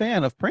male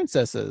fan of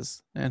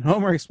princesses. And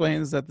Homer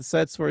explains that the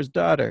set's for his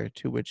daughter,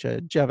 to which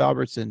Jeff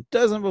Albertson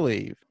doesn't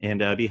believe. And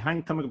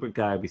behind comic book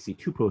guy, we see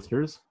 2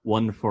 posters.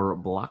 One for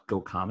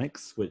Blocko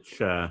Comics, which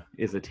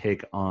is a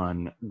take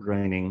on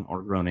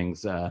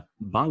Groening's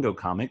Bongo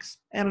Comics,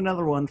 and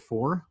another one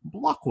for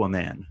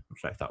Blockwoman,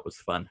 which I thought was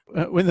fun.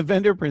 When the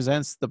vendor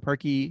presents the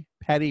Perky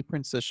Patty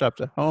Princess Shop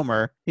to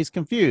Homer, he's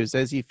confused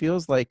as he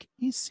feels like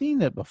he's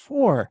seen it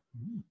before.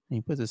 And he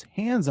puts his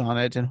hands on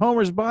it, and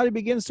Homer's body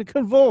begins to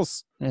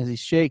convulse. And as he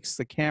shakes,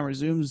 the camera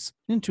zooms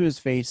into his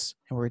face,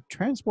 and we're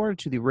transported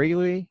to the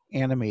regularly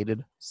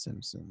animated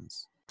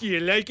Simpsons. Do you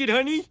like it,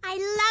 honey? I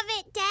love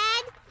it,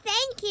 Dad.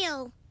 Thank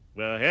you.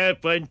 Well, have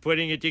fun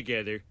putting it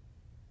together.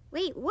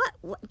 Wait, what?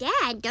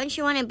 Dad, don't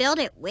you want to build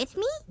it with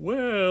me?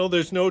 Well,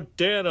 there's no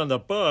dad on the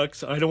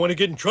box. I don't want to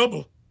get in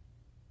trouble.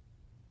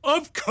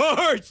 Of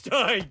course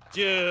I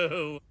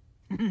do.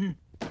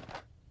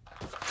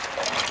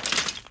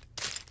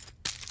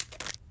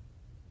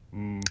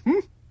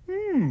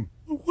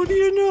 What do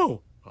you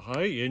know?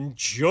 I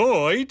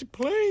enjoyed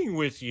playing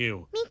with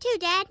you. Me too,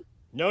 Dad.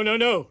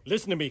 No.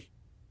 Listen to me.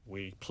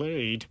 We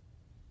played,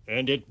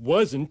 and it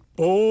wasn't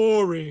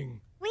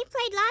boring. We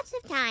played lots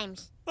of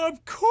times.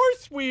 Of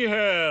course we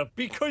have,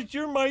 because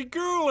you're my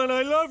girl and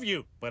I love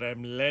you. But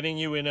I'm letting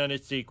you in on a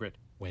secret.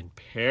 When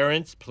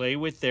parents play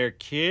with their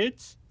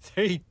kids,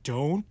 they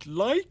don't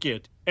like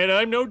it. And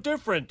I'm no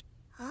different.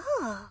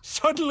 Oh.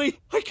 Suddenly,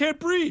 I can't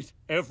breathe.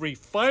 Every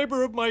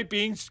fiber of my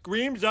being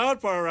screams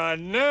out for a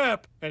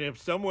nap. And if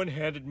someone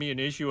handed me an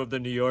issue of the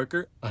New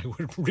Yorker, I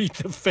would read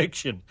the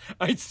fiction.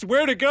 I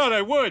swear to God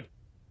I would.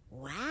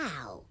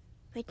 Wow.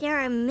 But there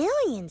are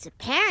millions of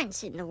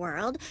parents in the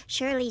world.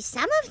 Surely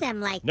some of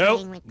them like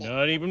playing Nope, with it.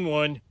 not even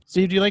one.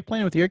 Steve, do you like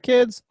playing with your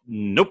kids?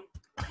 Nope.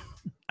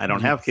 I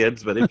don't have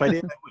kids, but if I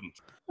did, I wouldn't.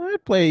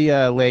 I'd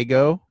play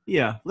Lego.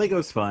 Yeah,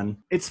 Lego's fun.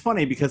 It's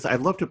funny because I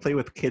love to play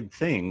with kid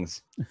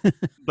things,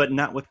 but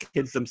not with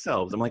kids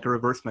themselves. I'm like a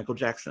reverse Michael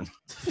Jackson.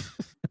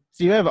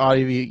 So you have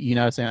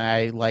audio, saying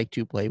I like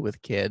to play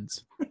with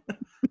kids.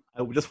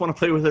 I just want to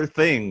play with their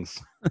things.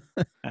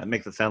 That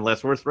makes it sound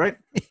less worse, right?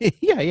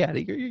 yeah,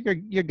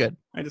 you're good.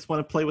 I just want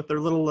to play with their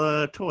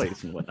little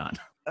toys and whatnot.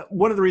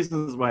 One of the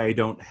reasons why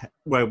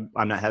why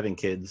I'm not having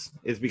kids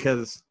is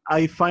because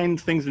I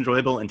find things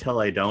enjoyable until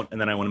I don't, and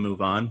then I want to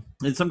move on.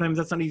 And sometimes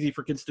that's not easy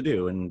for kids to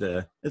do,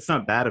 and it's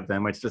not bad of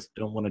them. I just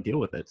don't want to deal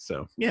with it.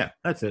 So yeah,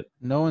 that's it.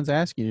 No one's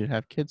asking you to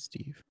have kids,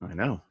 Steve. I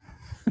know.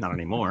 Not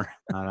anymore.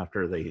 Not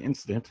after the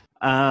incident.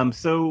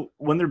 So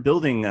when they're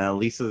building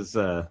Lisa's,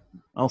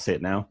 I'll say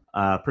it now,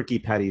 Perky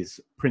Patty's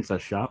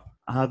Princess Shop,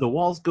 the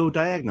walls go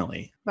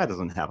diagonally. That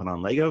doesn't happen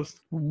on Legos.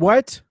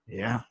 What?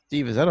 Yeah,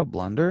 Steve, is that a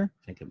blunder?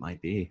 I think it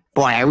might be.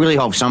 Boy, I really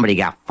hope somebody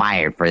got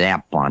fired for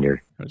that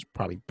blunder. It was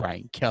probably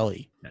Brian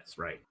Kelley. That's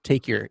right.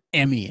 Take your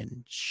Emmy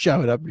and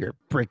shove it up your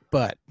brick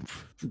butt.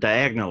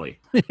 Diagonally.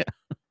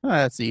 Well,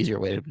 that's the easier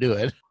way to do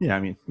it. Yeah, I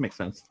mean, makes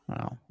sense.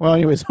 Wow. Well,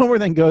 anyways, Homer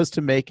then goes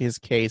to make his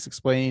case,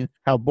 explaining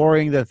how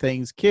boring the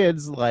things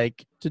kids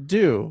like to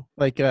do,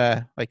 like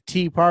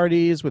tea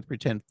parties with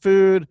pretend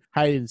food,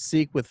 hide and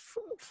seek with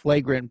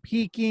flagrant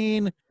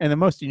peeking, and the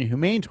most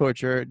inhumane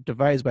torture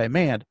devised by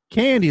man,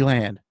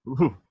 Candyland.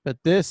 Ooh.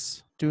 But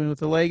this, doing with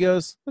the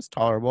Legos, that's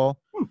tolerable.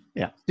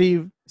 Yeah.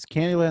 Steve, is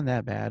Candyland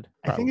that bad?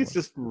 I think it's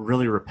just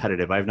really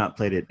repetitive. I've not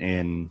played it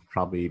in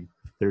probably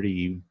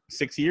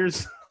 36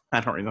 years. I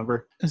don't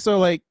remember. So,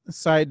 like,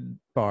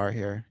 sidebar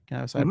here. Can I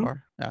have a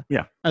sidebar? Yeah.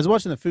 Yeah. I was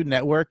watching the Food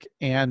Network,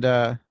 and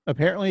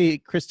Apparently,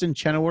 Kristen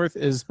Chenoweth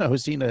is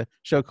hosting a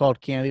show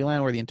called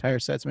Candyland where the entire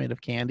set's made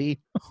of candy.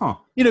 Huh.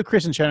 You know,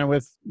 Kristen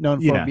Chenoweth, known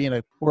for Yeah. being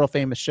a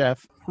world-famous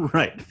chef.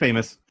 Right.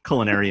 Famous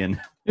culinarian.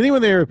 I think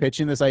when they were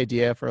pitching this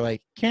idea for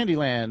like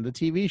Candyland, the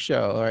TV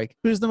show, like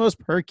who's the most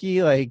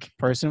perky like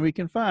person we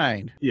can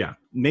find? Yeah.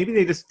 Maybe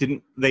they just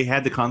didn't, they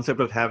had the concept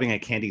of having a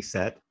candy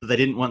set, but they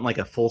didn't want like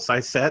a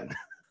full-size set.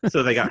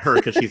 So they got her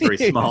because she's very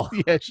small.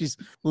 Yeah, she's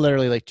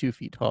literally like 2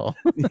 feet tall.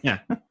 Yeah.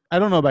 I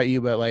don't know about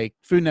you, but like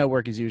Food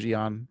Network is usually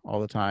on all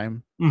the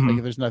time. Mhm. Like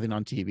if there's nothing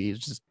on TV,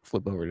 it's just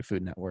flip over to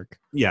Food Network.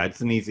 Yeah,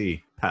 it's an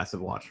easy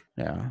passive watch.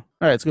 Yeah. All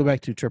right, let's go back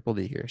to Triple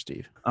D here,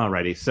 Steve.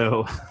 Alrighty,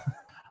 so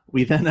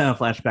we then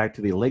flash back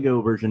to the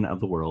Lego version of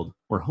the world,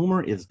 where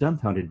Homer is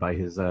dumbfounded by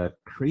his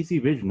crazy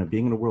vision of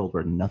being in a world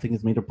where nothing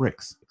is made of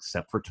bricks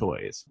except for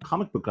toys.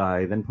 Comic book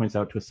guy then points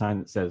out to a sign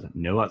that says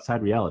 "No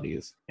outside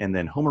realities," and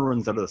then Homer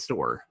runs out of the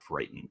store,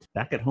 frightened.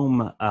 Back at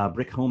home,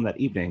 Brick home that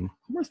evening,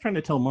 Homer's trying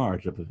to tell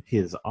Marge of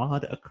his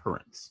odd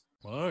occurrence.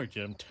 Marge,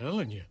 I'm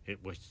telling you,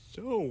 it was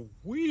so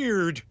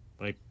weird.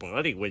 My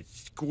body was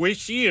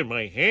squishy and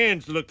my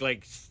hands looked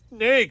like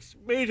snakes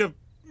made of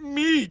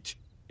meat.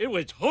 It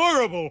was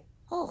horrible.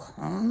 Oh,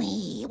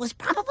 homie, it was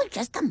probably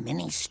just a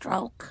mini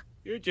stroke.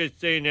 You're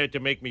just saying that to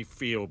make me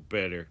feel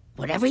better.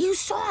 Whatever you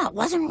saw, it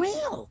wasn't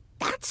real.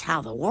 That's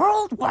how the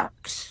world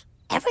works.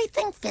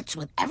 Everything fits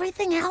with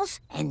everything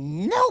else,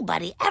 and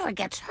nobody ever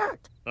gets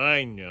hurt.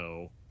 I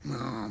know.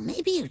 Oh,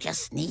 maybe you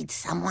just need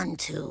someone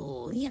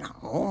to,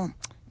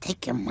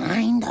 take your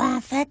mind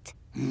off it.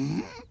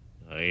 Hmm?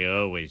 I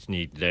always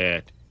need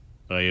that.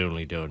 I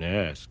only don't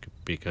ask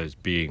because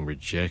being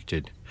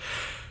rejected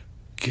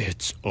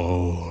gets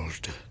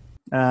old.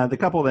 The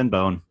couple then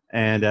bone,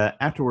 and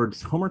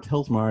afterwards, Homer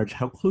tells Marge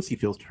how close he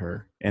feels to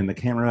her, and the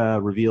camera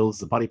reveals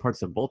the body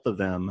parts of both of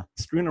them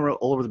strewn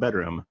all over the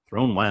bedroom,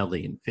 thrown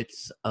wildly in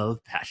fits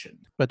of passion.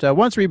 But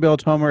once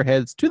rebuilt, Homer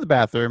heads to the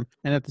bathroom,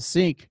 and at the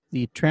sink,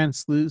 the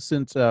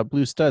translucent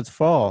blue studs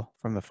fall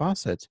from the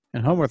faucet,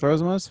 and Homer throws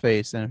them on his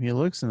face, and if he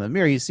looks in the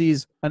mirror, he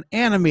sees an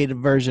animated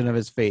version of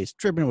his face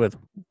dripping with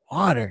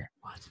water.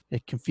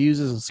 It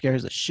confuses and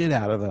scares the shit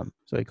out of him.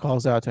 So he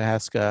calls out to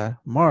ask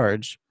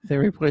Marge if they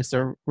replaced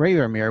a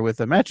regular mirror with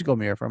a magical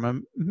mirror from a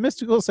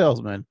mystical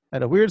salesman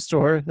at a weird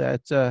store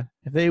that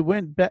if they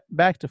went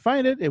back to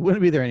find it, it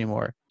wouldn't be there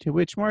anymore. To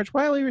which Marge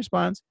quietly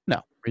responds,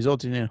 no,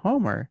 resulting in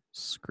Homer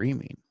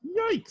screaming.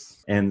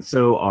 Yikes! And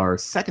so our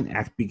second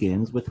act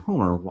begins with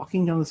Homer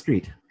walking down the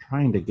street,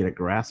 trying to get a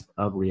grasp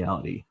of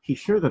reality. He's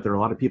sure that there are a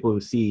lot of people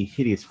who see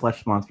hideous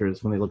flesh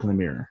monsters when they look in the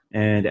mirror.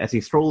 And as he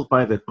strolls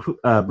by the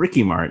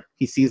Bricky Mart,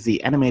 he sees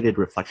the animated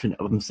reflection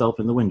of himself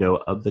in the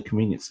window of the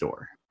convenience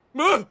store.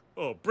 Oh,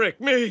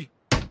 Brick, me!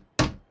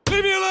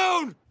 Leave me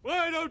alone!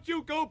 Why don't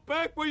you go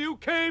back where you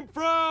came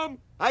from?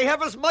 I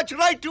have as much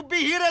right to be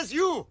here as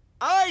you.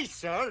 I,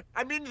 sir,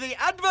 am in the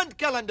Advent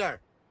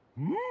calendar.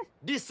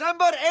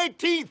 December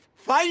 18th,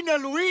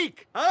 final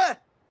week, huh?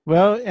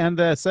 Well,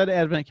 and said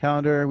Advent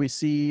calendar, we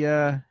see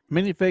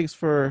minifigs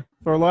for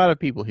a lot of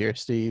people here,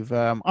 Steve.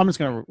 I'm just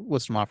going to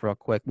list them off real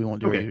quick. We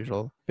won't do our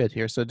usual bit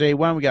here. So day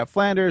 1, we got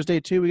Flanders. Day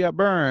 2, we got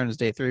Burns.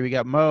 Day 3, we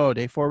got Moe.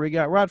 Day 4, we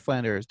got Rod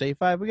Flanders. Day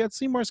 5, we got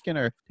Seymour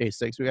Skinner. Day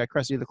 6, we got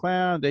Krusty the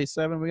Clown. Day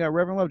 7, we got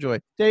Reverend Lovejoy.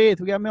 Day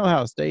 8, we got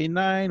Millhouse. Day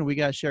 9, we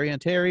got Sherry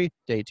and Terry.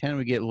 Day 10,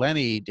 we get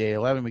Lenny. Day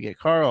 11, we get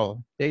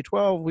Carl. Day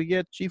 12, we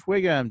get Chief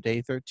Wiggum.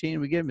 Day 13,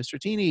 we get Mr.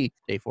 Teeny.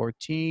 Day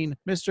 14,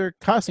 Mr.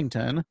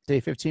 Cossington. Day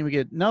 15, we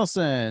get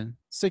Nelson.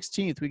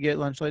 16th, we get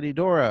Lunch Lady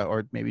Dora,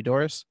 or maybe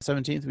Doris.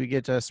 17th, we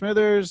get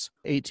Smithers.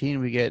 18,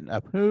 we get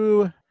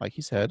Apu, like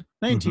he said.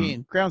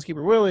 19,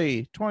 Groundskeeper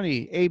Willie.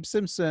 20, Abe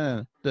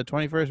Simpson. The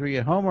 21st, we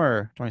get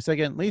Homer.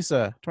 22nd,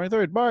 Lisa.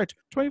 23rd, Bart.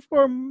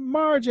 24,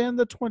 Marge. And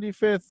the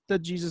 25th, the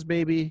Jesus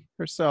baby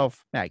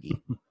herself,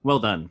 Maggie. Well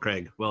done,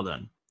 Craig. Well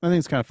done. I think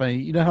it's kind of funny.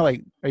 You know how,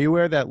 like, are you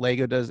aware that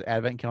Lego does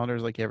advent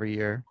calendars like every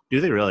year?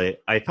 Do they really?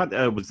 I thought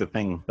that was the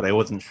thing, but I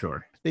wasn't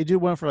sure. They do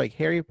one for like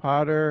Harry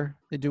Potter.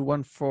 They do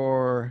one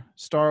for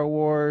Star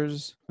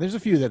Wars. There's a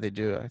few that they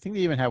do. I think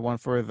they even have one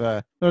for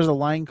there's a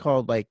line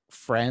called like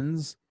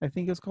Friends. I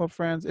think it's called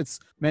Friends. It's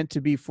meant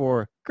to be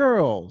for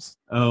girls.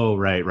 Oh,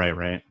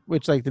 right.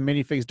 Which like the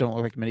minifigs don't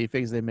look like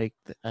minifigs. They make,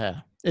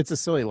 it's a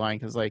silly line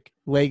because like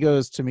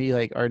Legos to me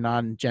like are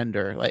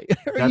non-gender. Like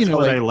that's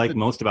what I like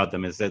most about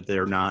them is that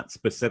they're not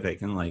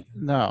specific and like.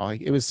 No,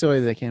 like it was silly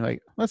that they came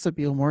like, let's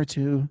appeal more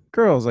to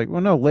girls. Like,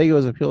 well, no,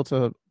 Legos appeal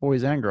to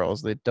boys and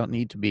girls. They don't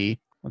need to be.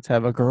 Let's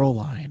have a girl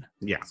line.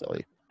 Yeah.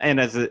 Silly. And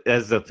as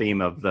the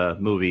theme of the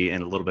movie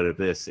and a little bit of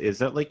this is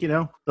that, like, you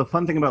know, the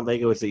fun thing about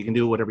Lego is that you can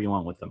do whatever you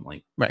want with them.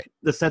 Like, right.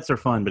 The sets are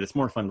fun, but it's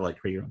more fun to like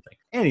create your own thing.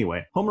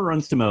 Anyway, Homer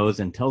runs to Moe's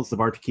and tells the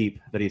barkeep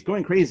that he's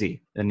going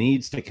crazy and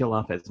needs to kill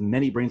off as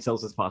many brain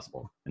cells as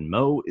possible. And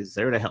Moe is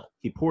there to help.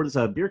 He pours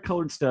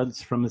beer-colored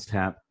studs from his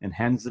tap and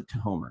hands it to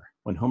Homer.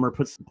 When Homer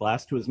puts the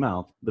glass to his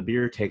mouth, the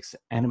beer takes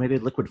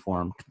animated liquid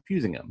form,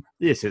 confusing him.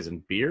 This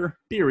isn't beer.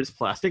 Beer is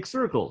plastic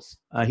circles.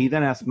 He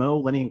then asks Moe,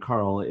 Lenny, and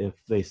Carl if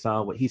they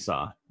saw what he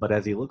saw. But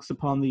as he looks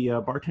upon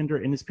the bartender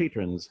and his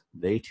patrons,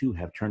 they too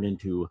have turned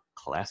into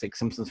classic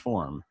Simpsons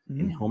form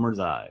in Homer's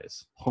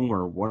eyes.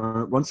 Homer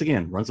once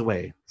again runs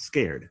away,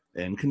 scared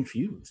and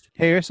confused.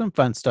 Hey, here's some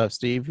fun stuff,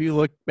 Steve. You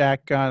look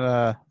back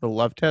on the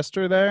love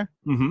tester there,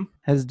 Mm-hmm.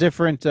 has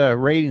different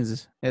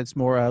ratings. It's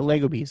more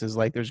Lego pieces.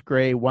 Like there's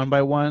gray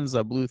 1x1s,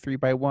 a blue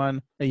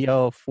 3x1, a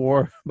yellow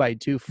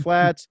 4x2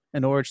 flat,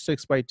 an orange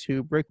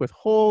 6x2 brick with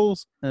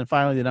holes, and then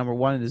finally the number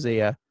 1 is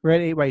a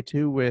red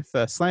 8x2 with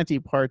a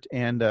slanty part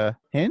and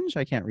hinge.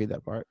 I can't read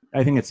that part.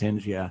 I think it's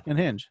Hinge, yeah. And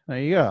hinge. There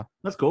you go.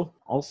 That's cool.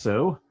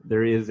 Also,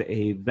 there is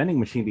a vending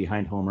machine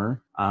behind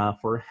Homer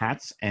for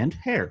hats and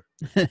hair.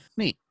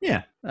 Neat.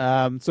 Yeah.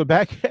 So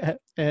back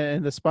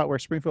in the spot where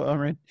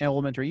Springfield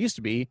Elementary used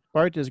to be,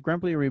 Bart is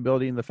grumpily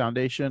rebuilding the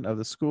foundation of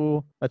the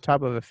school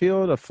atop of a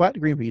field of flat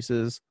green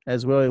pieces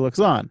as Willie looks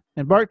on.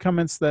 And Bart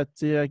comments that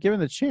given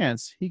the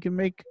chance, he can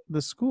make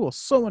the school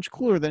so much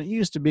cooler than it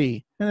used to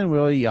be. And then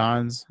Willie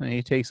yawns and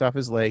he takes off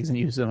his legs and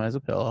uses them as a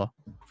pillow,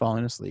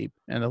 falling asleep.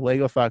 And the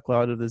Lego thought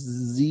cloud of the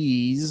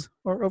Z's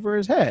are over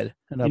his head.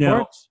 And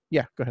Bart,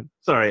 yeah, go ahead.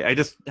 Sorry, I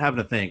just happen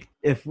to think,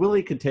 if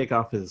Willie could take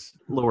off his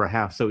lower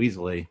half so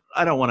easily,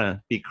 I don't want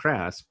to be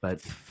crass,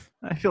 but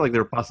I feel like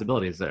there are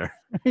possibilities there.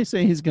 He's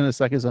saying he's going to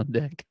suck his own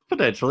dick.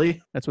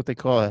 Potentially. That's what they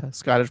call a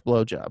Scottish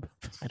blowjob.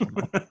 I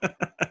don't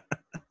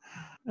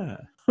know.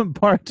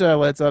 Bart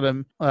lets out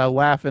a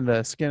laugh,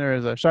 and Skinner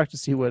is shocked to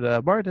see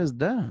what Bart has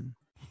done.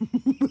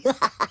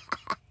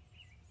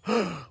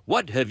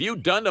 What have you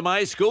done to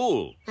my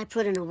school? I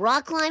put in a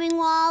rock climbing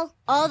wall.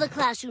 All the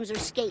classrooms are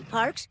skate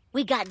parks.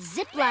 We got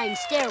zipline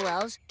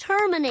stairwells,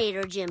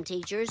 Terminator gym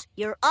teachers.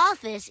 Your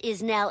office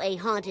is now a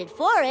haunted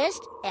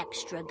forest,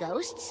 extra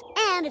ghosts,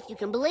 and if you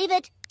can believe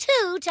it,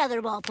 2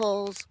 tetherball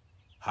poles.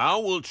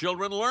 How will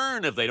children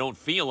learn if they don't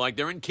feel like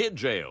they're in kid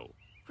jail?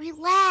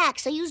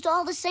 Relax, I used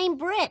all the same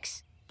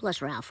bricks.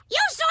 Plus Ralph. You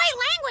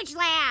soy language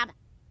lab!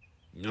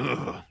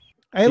 Ugh.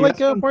 I like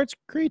Bart's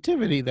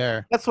creativity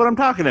there. That's what I'm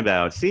talking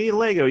about. See,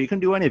 Lego, you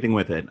can do anything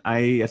with it. I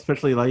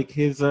especially like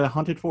his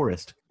haunted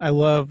forest. I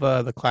love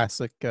the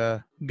classic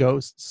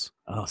ghosts.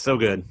 Oh, so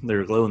good.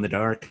 They're glow in the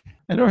dark.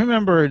 I don't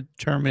remember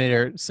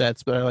Terminator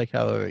sets, but I like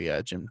how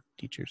they're gym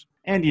teachers.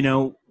 And,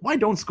 why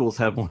don't schools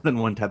have more than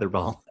one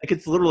tetherball? Like,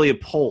 it's literally a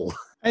pole.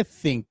 I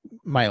think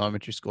my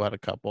elementary school had a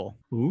couple.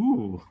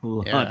 Ooh,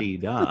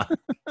 la-dee-da.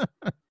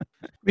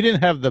 We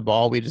didn't have the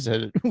ball. We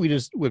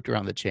just whipped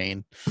around the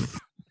chain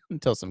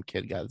until some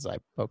kid got his eye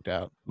poked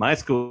out. My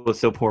school was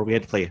so poor we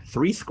had to play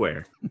 3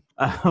 square.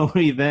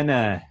 We then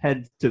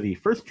head to the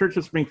First Church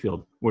of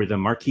Springfield, where the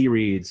marquee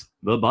reads,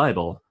 "The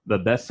Bible, the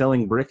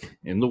best-selling brick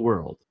in the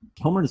world."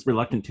 Homer is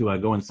reluctant to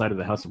go inside of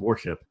the house of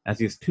worship, as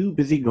he's too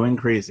busy going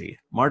crazy.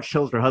 Marge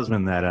tells her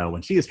husband that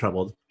when she is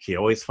troubled, she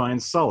always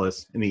finds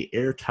solace in the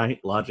airtight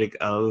logic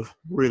of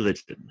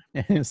religion.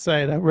 And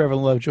inside,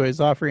 Reverend Lovejoy is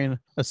offering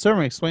a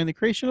sermon explaining the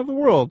creation of the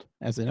world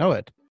as they know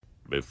it.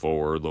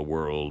 Before the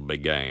world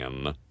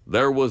began,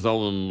 there was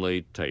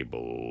only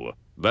table.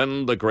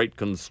 Then the great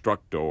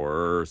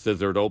constructor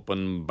scissored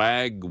open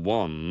bag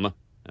 1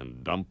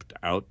 and dumped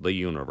out the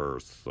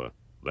universe.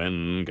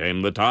 Then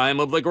came the time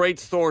of the great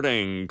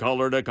sorting,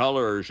 color to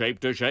color, shape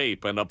to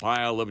shape, and a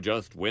pile of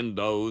just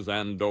windows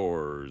and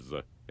doors.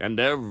 And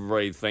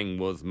everything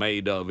was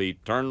made of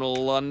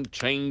eternal,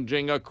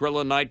 unchanging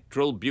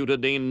acrylonitrile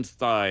butadiene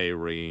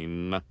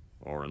styrene,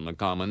 or in the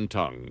common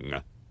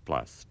tongue,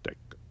 plastic.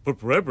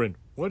 But, Reverend,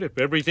 what if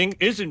everything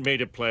isn't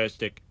made of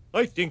plastic?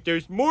 I think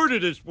there's more to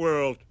this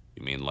world.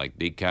 You mean like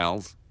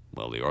decals?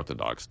 Well, the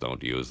Orthodox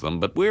don't use them,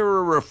 but we're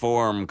a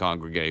Reform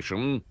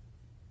congregation.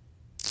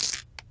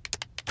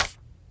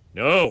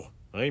 No,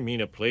 I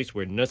mean a place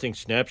where nothing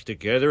snaps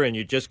together and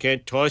you just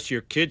can't toss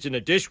your kids in a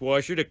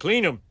dishwasher to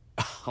clean them.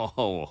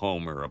 Oh,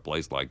 Homer, a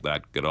place like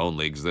that could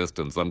only exist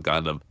in some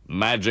kind of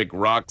magic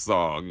rock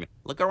song.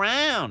 Look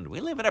around. We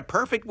live in a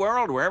perfect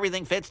world where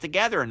everything fits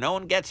together and no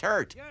one gets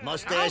hurt.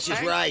 Mustache is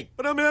right.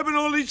 But I'm having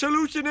all these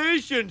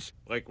hallucinations.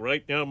 Like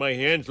right now my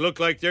hands look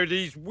like they're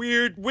these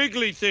weird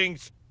wiggly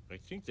things. I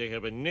think they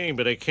have a name,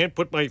 but I can't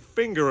put my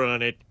finger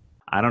on it.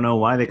 I don't know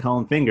why they call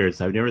them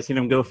fingers. I've never seen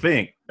them go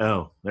fink.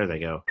 Oh, there they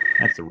go.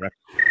 That's a reference.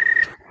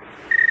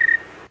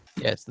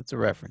 Yes, that's a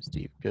reference,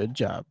 Steve. Good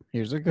job.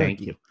 Here's a cookie. Thank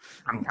you.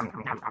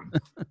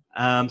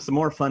 Some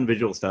more fun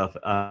visual stuff.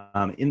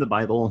 In the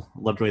Bible,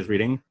 Lovejoy is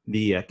reading,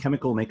 the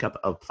chemical makeup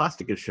of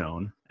plastic is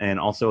shown, and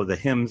also the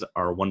hymns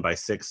are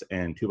 1x6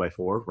 and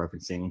 2x4,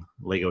 referencing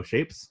Lego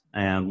shapes.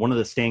 And one of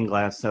the stained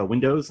glass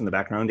windows in the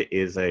background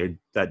is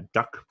that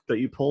duck that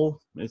you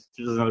pull. It's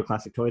just another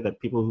classic toy that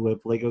people who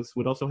have Legos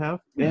would also have.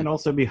 Mm. And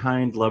also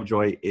behind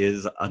Lovejoy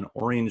is an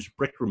orange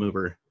brick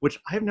remover, which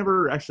I've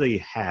never actually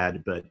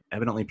had, but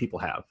evidently people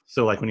have.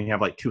 So like when you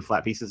have like 2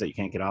 flat pieces that you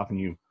can't get off and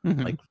you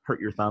like hurt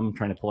your thumb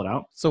trying to pull it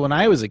out. So when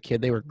I was a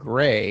kid, they were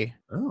gray.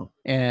 Oh.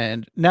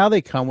 And now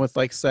they come with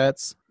like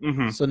sets.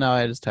 Mm-hmm. So now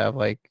I just have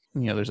like,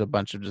 there's a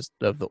bunch of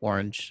the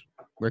orange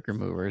brick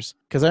removers.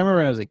 Because I remember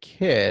when I was a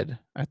kid,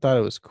 I thought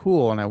it was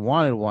cool and I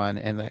wanted one.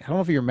 And I don't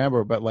know if you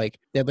remember, but like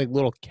they had like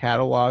little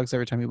catalogs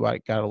every time you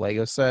got a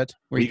Lego set.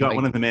 Where you got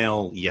one in the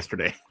mail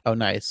yesterday. Oh,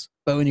 nice.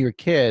 But when you're a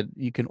kid,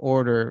 you can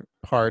order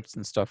parts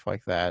and stuff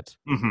like that.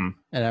 Mm-hmm.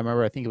 And I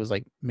remember, I think it was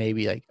like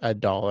maybe like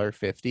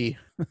 $1.50.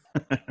 So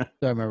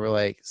I remember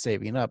like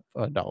saving up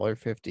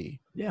 $1.50.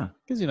 Yeah.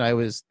 Because, I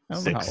was, I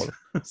don't know how 6.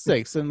 old.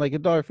 6 and like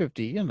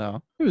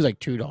 $1.50, it was like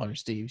 $2,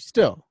 Steve.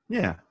 Still.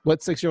 Yeah.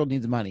 What 6-year-old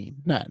needs money?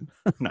 None.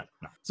 No.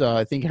 So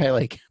I think I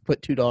like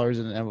put $2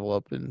 in an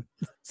envelope and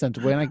sent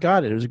it away, and I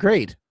got it. It was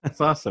great.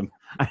 That's awesome.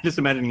 I just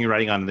imagine you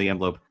writing on the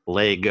envelope,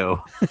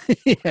 Lego.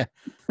 Yeah.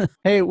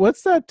 Hey,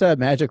 what's that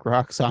Magic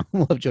Rock song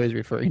Lovejoy's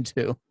referring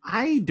to?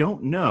 I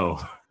don't know.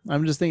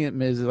 I'm just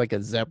thinking, is it like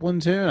a Zeppelin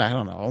tune? I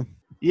don't know.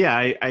 Yeah,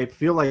 I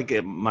feel like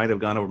it might have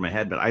gone over my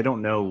head, but I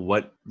don't know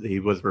what he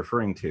was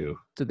referring to.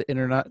 Did the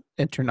internet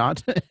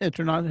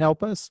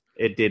help us?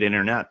 It did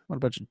internet. What a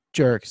bunch of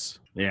jerks.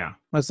 Yeah.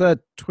 Let's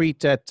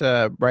tweet at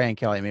Brian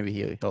Kelley. Maybe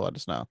he'll let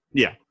us know.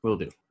 Yeah, we'll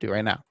do. Do it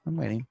right now. I'm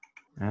waiting.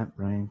 At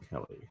Brian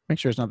Kelley. Make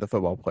sure it's not the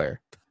football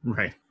player.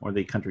 Right. Or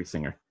the country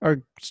singer.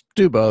 Or just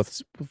do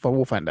both.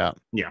 We'll find out.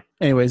 Yeah.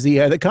 Anyways,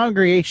 the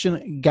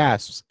congregation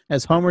gasps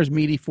as Homer's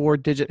meaty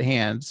 4-digit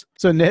hands.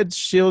 So Ned's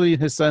shielding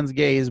his son's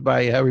gaze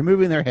by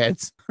removing their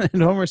heads.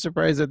 And Homer's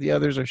surprised that the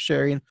others are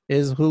sharing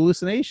his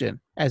hallucination,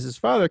 as his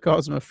father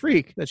calls him a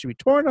freak that should be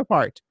torn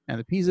apart and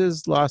the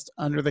pieces lost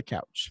under the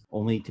couch.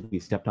 Only to be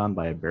stepped on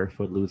by a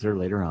barefoot loser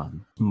later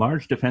on.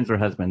 Marge defends her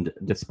husband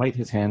despite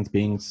his hands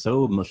being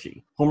so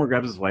mushy. Homer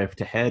grabs his wife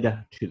to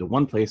head to the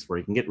one place where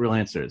he can get real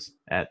answers.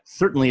 That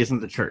certainly isn't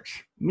the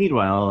church.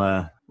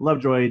 Meanwhile,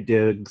 Lovejoy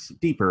digs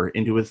deeper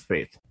into his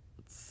faith.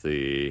 Let's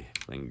see.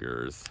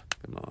 Fingers.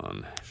 Come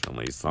on. Show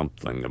me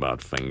something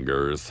about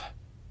fingers.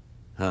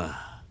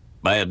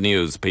 Bad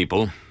news,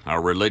 people.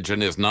 Our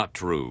religion is not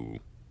true.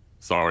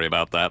 Sorry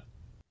about that.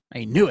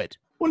 I knew it.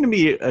 Wouldn't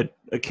it be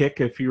a kick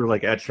if you were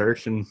like at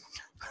church and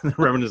the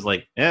Reverend is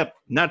like, yep,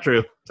 not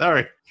true.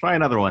 Sorry. Try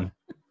another one.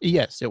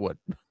 Yes, it would.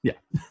 Yeah.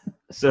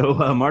 So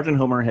Marge and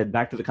Homer head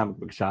back to the comic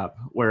book shop,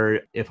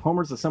 where if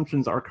Homer's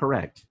assumptions are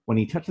correct, when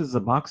he touches a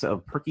box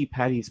of Perky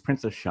Patty's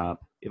Princess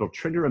Shop, it'll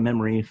trigger a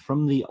memory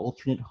from the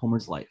alternate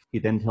Homer's life. He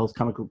then tells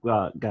comic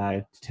book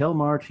guy to tell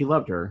Marge he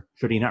loved her,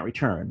 should he not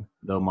return,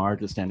 though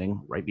Marge is standing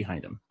right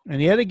behind him.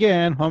 And yet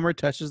again, Homer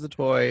touches the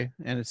toy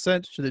and is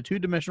sent to the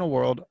two-dimensional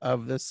world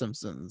of The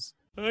Simpsons.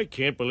 I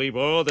can't believe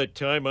all the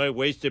time I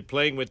wasted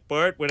playing with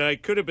Bart when I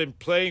could have been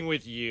playing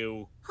with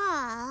you.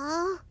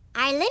 Aww.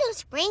 Our little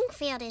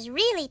Springfield is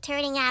really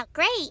turning out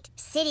great.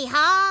 City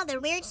Hall, the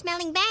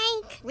weird-smelling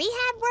bank,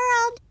 Rehab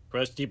World.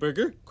 Krusty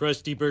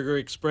Burger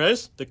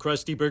Express, the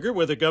Krusty Burger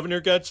where the governor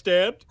got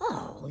stabbed.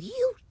 Oh,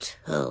 you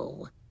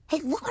two.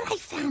 Hey, look what I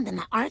found in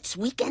the Arts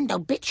Weekend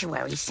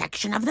obituary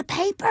section of the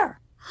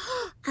paper.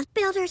 A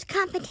builder's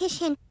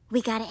competition.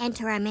 We gotta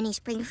enter our mini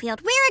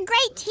Springfield. We're a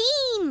great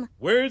team.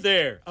 We're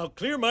there. I'll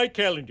clear my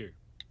calendar.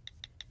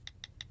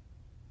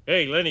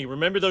 Hey, Lenny,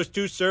 remember those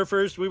 2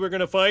 surfers we were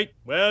going to fight?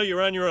 Well,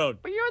 you're on your own.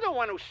 But you're the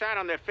one who sat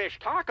on their fish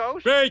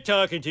tacos. Great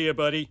talking to you,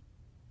 buddy.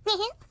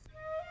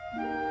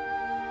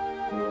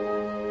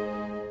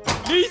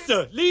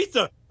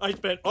 Lisa! I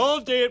spent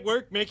all day at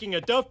work making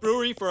a Duff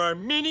brewery for our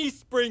mini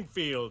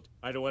Springfield.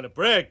 I don't want to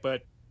brag,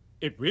 but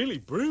it really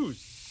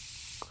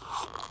brews.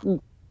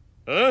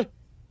 Huh?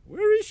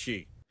 Where is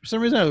she? For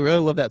some reason, I really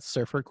love that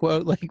surfer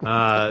quote. Like,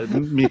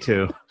 Me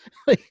too.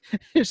 like,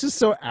 it's just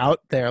so out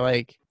there.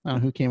 Like, I don't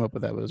know who came up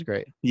with that, but it was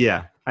great.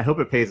 Yeah, I hope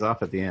it pays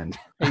off at the end.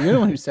 Hey, you're the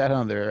one who sat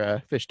on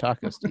their fish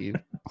tacos, Steve.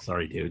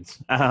 Sorry,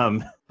 dudes.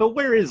 But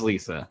where is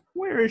Lisa?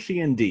 Where is she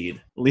indeed?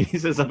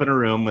 Lisa's up in her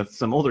room with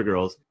some older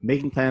girls,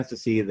 making plans to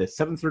see the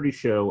 7:30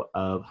 show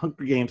of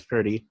Hunger Games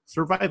parody,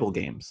 Survival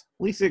Games.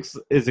 Lisa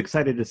is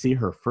excited to see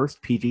her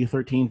first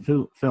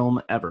PG-13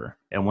 film ever,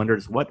 and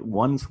wonders what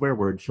one swear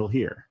word she'll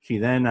hear. She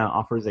then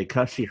offers a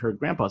cuss she heard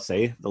Grandpa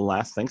say the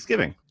last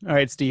Thanksgiving. All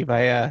right, Steve,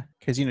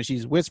 because,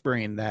 she's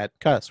whispering that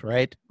cuss,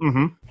 right?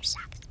 Mm-hmm.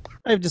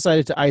 I've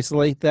decided to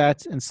isolate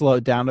that and slow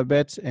it down a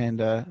bit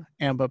and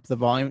amp up the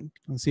volume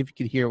and see if you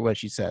can hear what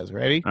she says.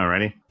 Ready?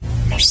 Alrighty.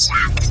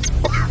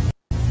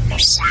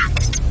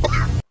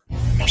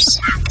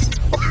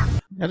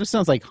 That just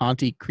sounds like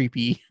haunty,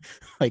 creepy,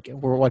 like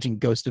we're watching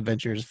Ghost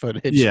Adventures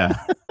footage.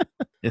 Yeah.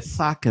 It's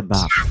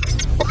Sakaba.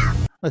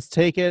 Let's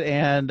take it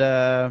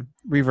and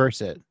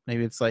reverse it.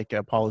 Maybe it's like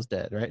Paul is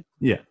dead, right?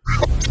 Yeah.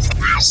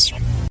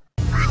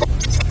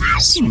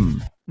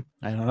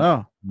 I don't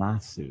know.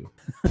 Masu.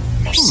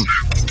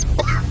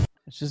 It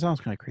just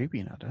sounds kind of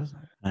creepy now, doesn't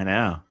it? I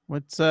know.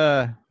 What's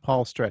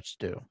Paul Stretch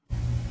do?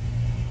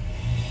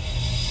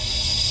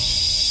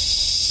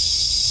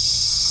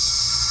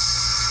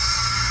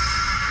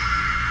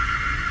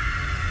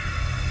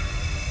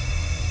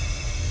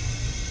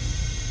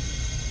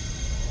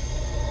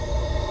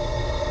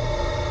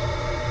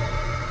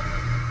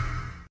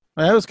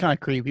 Well, that was kind of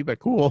creepy, but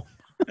cool.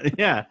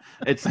 Yeah,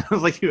 it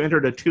sounds like you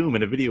entered a tomb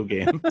in a video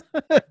game.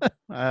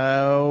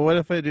 What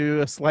if I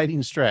do a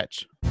sliding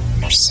stretch?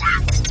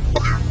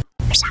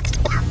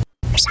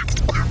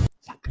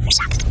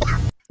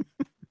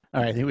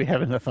 All right, I think we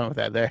have enough fun with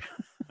that there.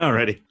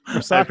 Alrighty.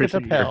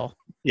 Sakata Pell.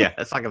 Yeah,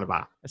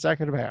 Sakata.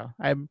 Sakata Pell.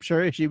 I'm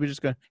sure she was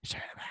just going,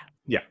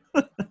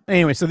 Yeah.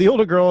 Anyway, so the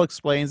older girl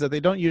explains that they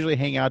don't usually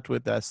hang out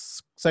with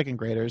us second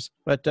graders,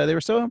 but they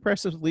were so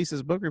impressed with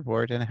Lisa's book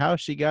report and how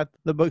she got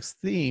the book's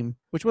theme,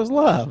 which was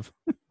love.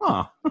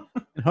 Huh.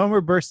 And Homer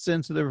bursts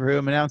into the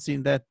room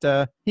announcing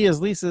that he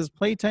is Lisa's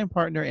playtime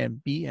partner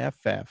and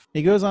BFF.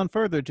 He goes on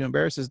further to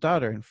embarrass his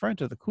daughter in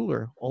front of the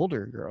cooler,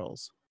 older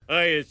girls.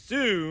 I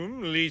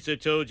assume Lisa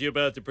told you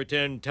about the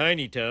pretend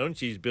tiny town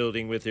she's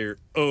building with her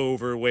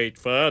overweight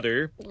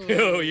father.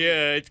 Oh,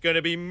 yeah, it's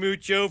gonna be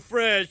mucho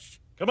fresh.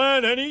 Come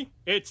on, honey.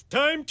 It's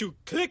time to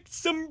click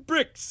some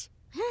bricks.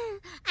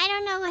 I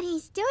don't know what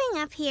he's doing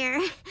up here.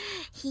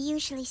 He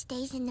usually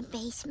stays in the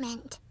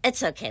basement.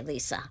 It's okay,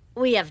 Lisa.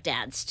 We have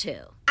dads, too.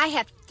 I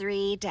have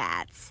 3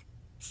 dads.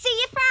 See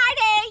you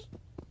Friday!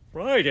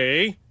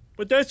 Friday?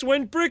 But that's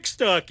when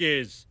Brickstock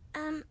is.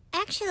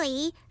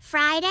 Actually,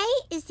 Friday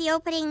is the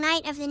opening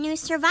night of the new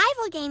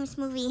Survival Games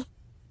movie.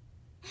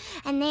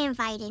 And they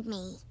invited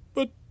me.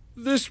 But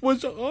this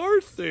was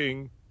our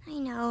thing. I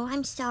know,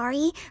 I'm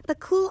sorry, but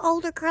cool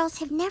older girls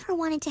have never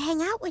wanted to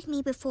hang out with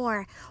me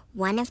before.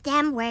 One of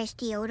them wears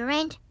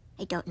deodorant.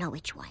 I don't know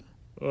which one.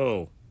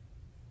 Oh,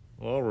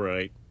 all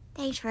right.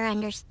 Thanks for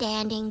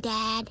understanding,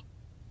 Dad.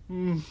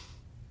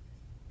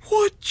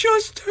 What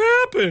just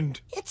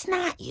happened? It's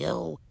not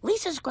you.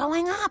 Lisa's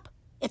growing up.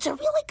 It's a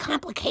really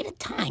complicated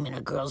time in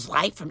a girl's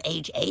life from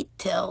age 8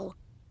 till,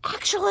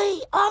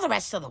 actually, all the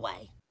rest of the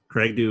way.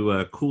 Craig,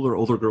 do cooler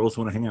older girls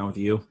want to hang out with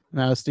you?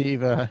 No,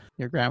 Steve,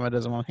 your grandma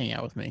doesn't want to hang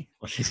out with me.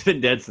 Well, she's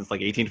been dead since like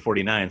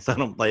 1849, so I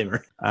don't blame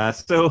her.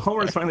 So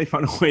Homer's finally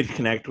found a way to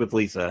connect with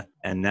Lisa,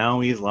 and now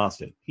he's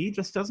lost it. He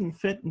just doesn't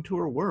fit into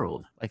her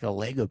world. Like a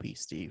Lego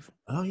piece, Steve.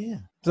 Oh, yeah.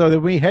 So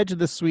then we head to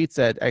the suites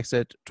at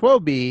exit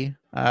 12B,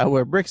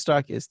 where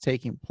Brickstock is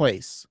taking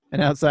place.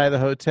 And outside the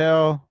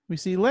hotel, we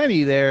see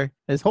Lenny there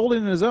is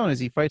holding his own as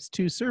he fights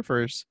 2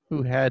 surfers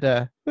who had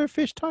their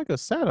fish tacos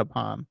sat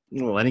upon.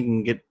 Well, Lenny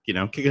can get,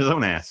 kick his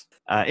own ass.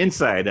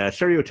 Inside,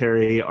 Sherry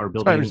O'Terry are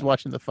building... I was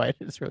watching the fight.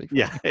 It's really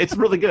funny. Yeah, it's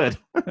really good.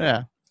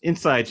 Yeah.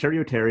 Inside, Sherry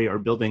O'Terry are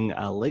building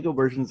Lego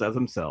versions of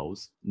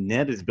themselves.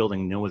 Ned is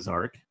building Noah's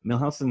Ark.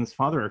 Milhouse and his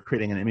father are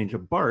creating an image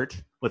of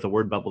Bart with a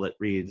word bubble that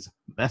reads,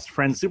 Best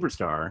Friend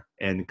Superstar.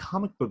 And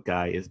Comic Book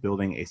Guy is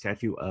building a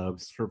statue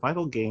of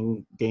survival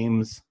games.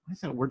 Why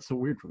is that word so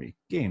weird for me?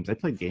 Games. I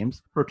played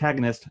games.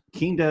 Protagonist,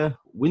 Kinda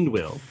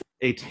Windwill.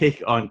 A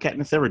take on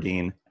Katniss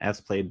Everdeen,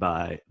 as played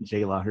by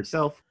J-Law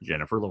herself,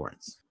 Jennifer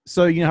Lawrence.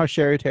 So you know how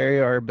Sherry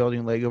Terry are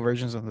building Lego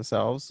versions of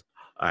themselves?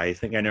 I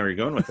think I know where you're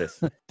going with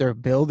this. They're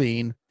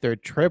building their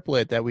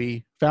triplet that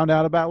we found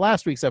out about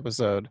last week's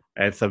episode.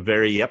 It's a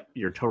very, yep,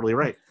 you're totally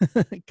right.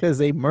 Because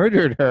they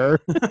murdered her.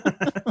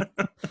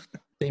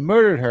 They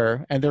murdered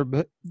her, and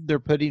they're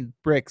putting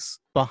bricks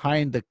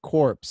behind the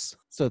corpse.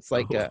 So it's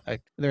like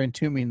they're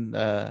entombing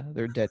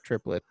their dead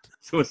triplet.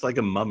 So it's like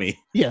a mummy.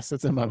 Yes,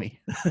 it's a mummy.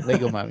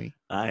 Lego mummy.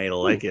 I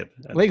like it.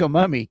 Lego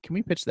mummy. Can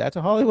we pitch that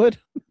to Hollywood?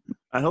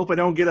 I hope I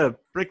don't get a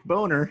brick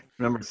boner.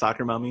 Remember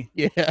Soccer Mummy?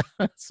 Yeah,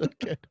 that's so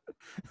good.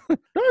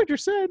 Doctor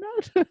said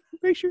not to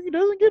make sure he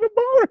doesn't get a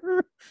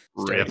boner.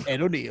 Rip.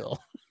 Ed O'Neill.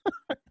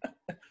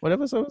 What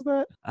episode was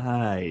that?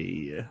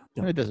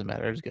 It doesn't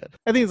matter. It's good.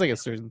 I think it's like a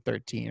certain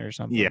 13 or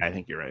something. Yeah, I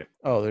think you're right.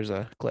 Oh, there's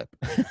a clip.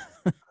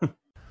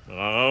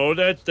 Oh,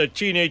 that's the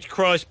teenage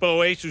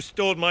crossbow ace who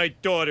stole my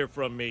daughter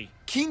from me.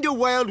 Kinda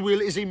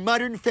Wildwill is a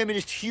modern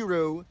feminist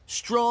hero,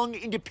 strong,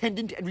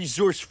 independent, and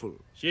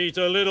resourceful. She's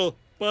a little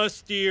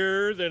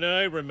bustier than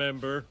I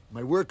remember.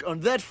 My work on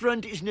that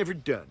front is never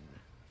done.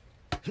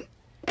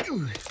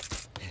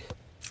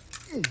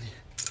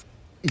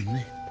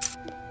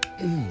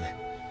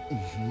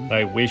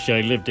 I wish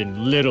I lived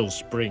in Little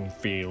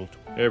Springfield.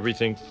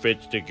 Everything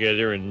fits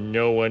together and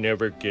no one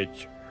ever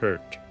gets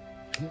hurt.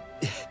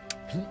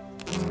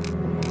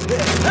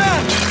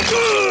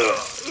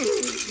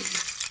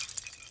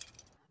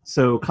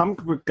 So Comic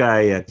Book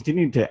Guy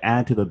continued to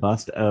add to the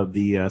bust of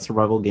the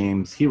survival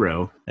games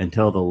hero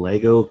until the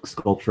Lego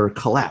sculpture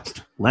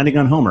collapsed, landing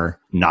on Homer,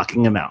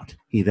 knocking him out.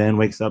 He then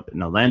wakes up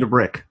in a land of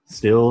brick,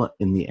 still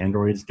in the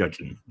android's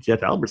dungeon.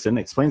 Jeff Albertson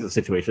explains the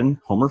situation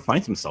Homer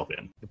finds himself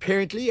in.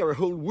 Apparently, our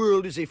whole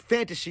world is a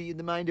fantasy in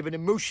the mind of an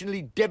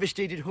emotionally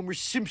devastated Homer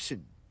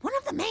Simpson. One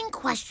of the main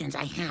questions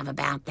I have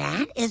about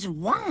that is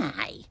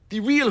why? The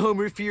real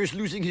Homer fears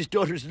losing his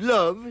daughter's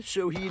love,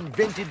 so he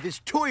invented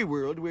this toy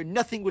world where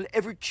nothing will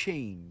ever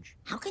change.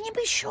 How can you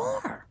be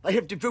sure? I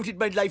have devoted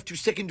my life to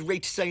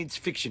second-rate science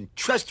fiction.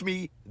 Trust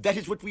me, that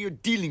is what we are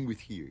dealing with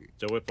here.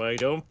 So if I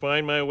don't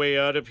find my way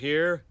out of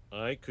here,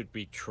 I could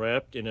be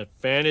trapped in a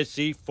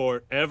fantasy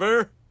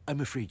forever?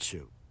 I'm afraid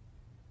so.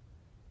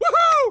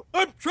 Woohoo!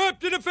 I'm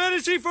trapped in a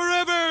fantasy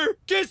forever!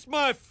 Kiss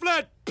my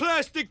flat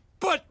plastic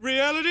butt,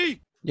 reality!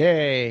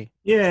 Yay.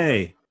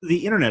 Yay.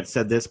 The internet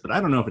said this, but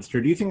I don't know if it's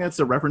true. Do you think that's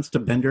a reference to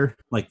Bender?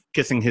 Like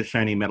kissing his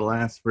shiny metal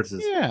ass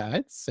versus... Yeah,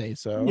 I'd say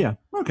so. Yeah,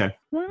 okay.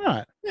 Why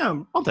not? Yeah,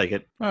 I'll take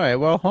it. All right,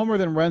 well, Homer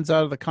then runs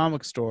out of the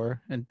comic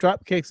store and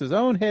drop kicks his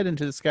own head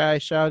into the sky,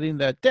 shouting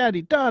that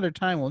daddy-daughter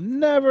time will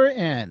never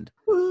end.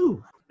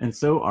 Woo! And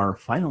so our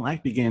final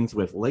act begins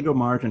with Lego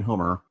Marge and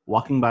Homer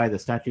walking by the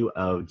statue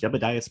of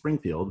Jebediah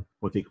Springfield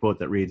with a quote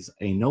that reads,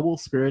 "A noble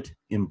spirit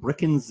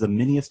embrickens the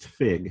miniest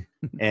fig,"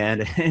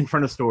 and in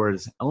front of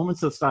stores,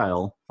 Elements of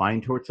Style,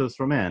 Fine Torsos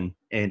for Men,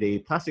 and a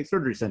plastic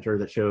surgery center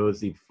that shows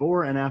the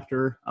before and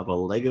after of a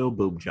Lego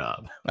boob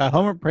job.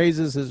 Homer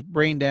praises his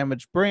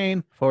brain-damaged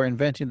brain for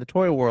inventing the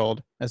toy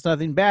world, as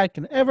nothing bad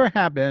can ever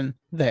happen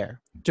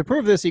there. To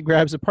prove this, he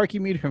grabs a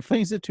parking meter and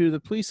flings it to the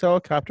police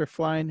helicopter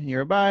flying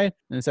nearby.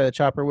 And inside the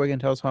chopper, Wiggin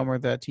tells Homer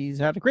that he's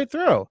had a great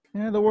throw.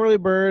 And the whirly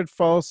bird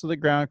falls to the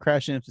ground,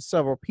 crashing into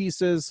several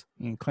pieces.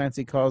 And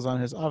Clancy calls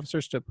on his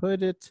officers to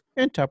put it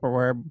in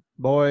Tupperware.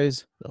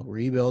 Boys, they'll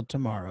rebuild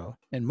tomorrow.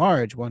 And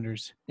Marge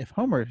wonders if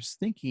Homer's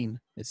thinking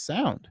is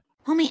sound.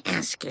 Let me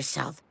ask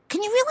yourself,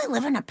 can you really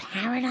live in a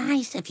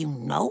paradise if you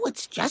know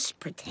it's just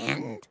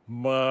pretend?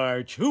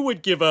 Marge, who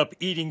would give up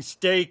eating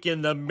steak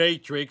in the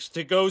Matrix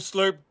to go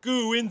slurp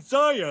goo in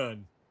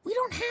Zion? We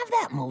don't have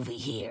that movie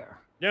here.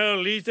 Now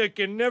Lisa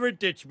can never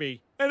ditch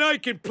me, and I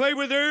can play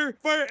with her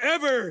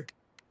forever.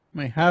 I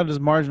mean, how does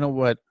Marge know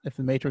what if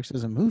the Matrix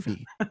is a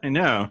movie? I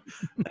know.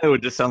 That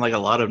would just sound like a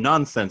lot of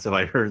nonsense if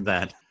I heard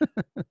that.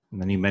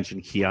 And then you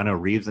mentioned Keanu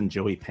Reeves and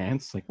Joey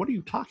Pants. Like, what are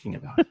you talking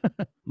about?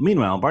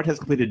 Meanwhile, Bart has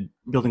completed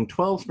building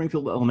 12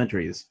 Springfield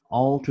elementaries,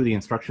 all to the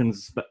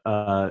instructions'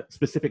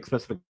 specific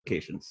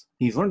specifications.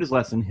 He's learned his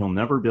lesson. He'll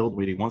never build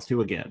what he wants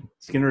to again.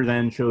 Skinner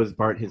then shows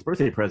Bart his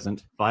birthday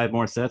present, 5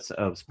 more sets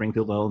of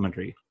Springfield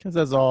Elementary. Because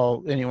that's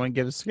all anyone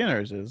gives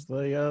Skinner's is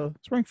the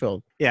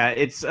Springfield. Yeah,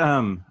 it's, I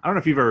don't know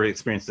if you've ever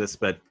experienced this,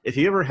 but if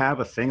you ever have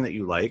a thing that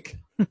you like,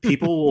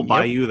 people will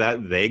buy you that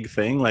vague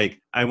thing.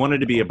 Like, I wanted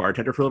to be a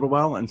bartender for a little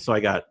while, and so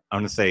I got, I'm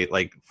going to say,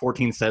 like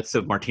 14 sets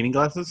of martini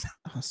glasses.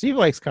 Oh, Steve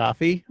likes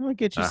coffee. I'll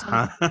get you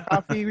some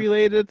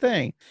coffee-related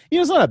thing. You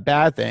know, it's not a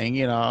bad thing,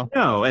 you know.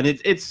 No, and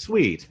it's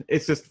sweet.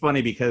 It's just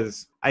funny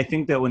because I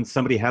think that when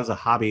somebody has a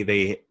hobby,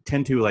 they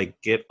tend to,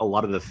 like, get a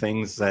lot of the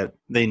things that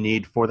they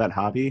need for that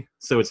hobby.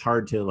 So it's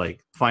hard to,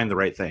 like, find the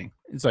right thing.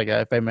 It's like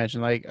if I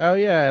mention, like, oh,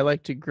 yeah, I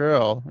like to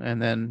grill.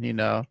 And then, you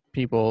know,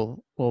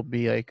 people will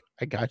be like,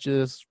 I got you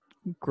this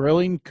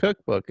grilling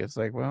cookbook. It's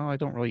like, well, I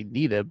don't really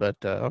need it, but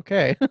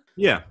okay.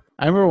 Yeah.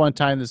 I remember one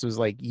time, this was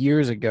like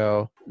years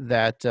ago,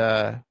 that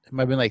it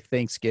might have been like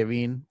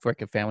Thanksgiving, for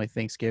like a family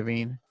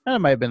Thanksgiving. And it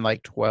might have been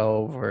like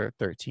 12 or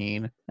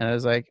 13. And I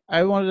was like,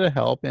 I wanted to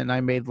help. And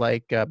I made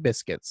like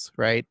biscuits,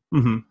 right?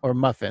 Mm-hmm. Or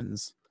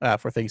muffins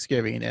for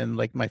Thanksgiving. And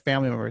like my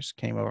family members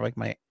came over, like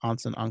my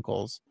aunts and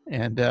uncles.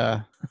 And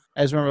I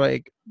just remember,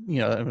 like, you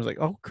know, it was like,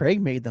 oh,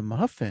 Craig made the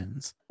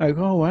muffins. Like,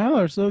 oh, wow,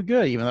 they're so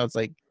good. Even though it's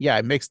like, yeah,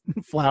 I mixed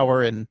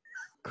flour and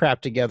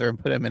crap together and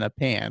put them in a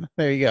pan.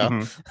 There you go.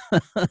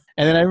 Mm-hmm.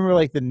 And then I remember,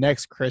 like, the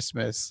next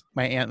Christmas,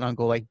 my aunt and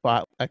uncle, like,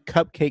 bought a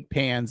cupcake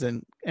pans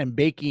and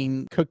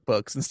baking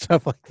cookbooks and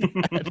stuff like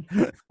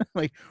that.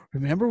 Like,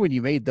 remember when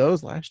you made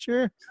those last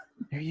year?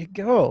 There you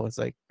go. It's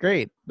like,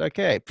 great.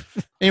 Okay.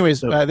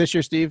 Anyways, this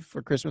year, Steve,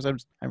 for Christmas,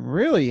 I'm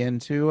really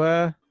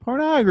into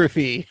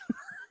pornography.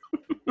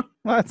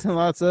 Lots and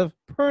lots of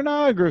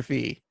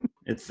pornography.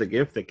 It's the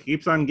gift that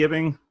keeps on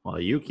giving while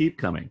you keep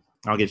coming.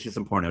 I'll get you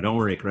some porno. Don't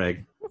worry,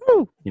 Craig.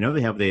 Woo-hoo. You know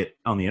they have it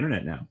on the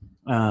internet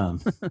now.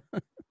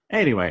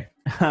 Anyway,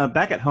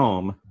 back at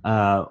home,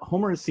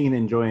 Homer is seen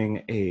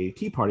enjoying a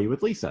tea party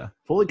with Lisa,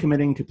 fully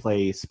committing to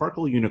play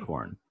Sparkle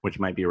Unicorn, which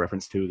might be a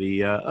reference to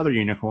the other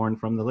unicorn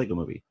from the Lego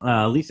movie.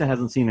 Lisa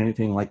hasn't seen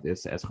anything like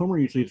this, as Homer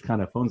usually just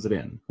kind of phones it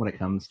in when it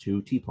comes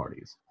to tea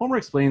parties. Homer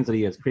explains that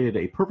he has created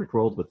a perfect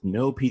world with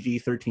no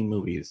PG-13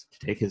 movies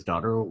to take his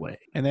daughter away.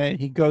 And then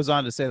he goes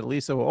on to say that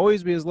Lisa will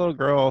always be his little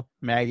girl,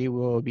 Maggie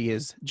will be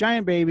his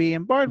giant baby,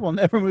 and Bart will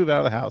never move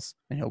out of the house.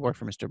 And he'll work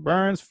for Mr.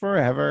 Burns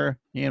forever.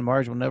 He and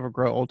Marge will never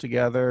grow old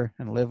together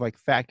and live like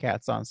fat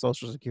cats on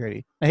Social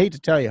Security. I hate to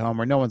tell you,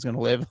 Homer, no one's going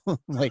to live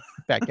like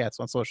fat cats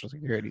on Social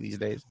Security these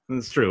days.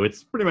 It's true.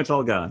 It's pretty much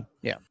all gone.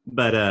 Yeah.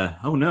 But,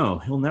 oh no,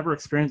 he'll never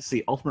experience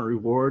the ultimate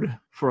reward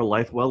for a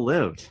life well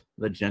lived,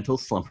 the gentle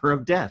slumber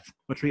of death,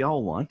 which we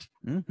all want.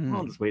 Mm-hmm.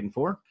 Well, I'm just waiting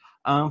for.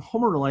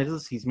 Homer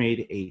realizes he's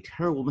made a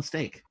terrible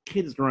mistake.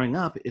 Kids growing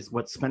up is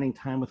what spending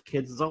time with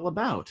kids is all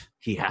about.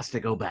 He has to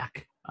go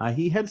back.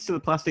 He heads to the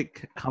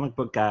plastic comic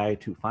book guy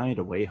to find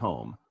a way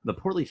home. The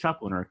portly shop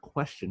owner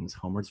questions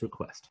Homer's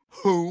request.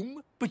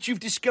 Home? But you've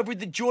discovered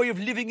the joy of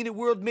living in a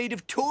world made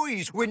of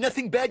toys where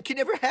nothing bad can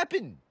ever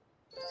happen.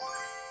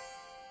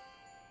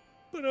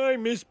 But I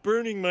miss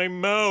burning my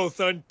mouth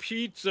on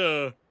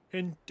pizza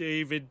and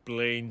David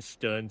Blaine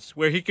stunts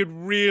where he could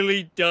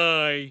really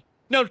die.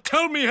 Now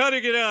tell me how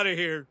to get out of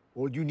here.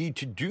 All you need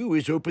to do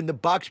is open the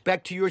box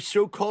back to your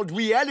so-called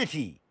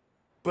reality.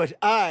 But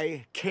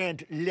I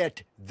can't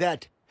let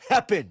that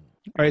happen.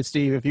 All right,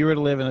 Steve, if you were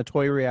to live in a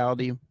toy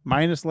reality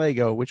minus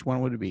Lego, which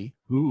one would it be?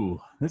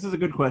 Ooh, this is a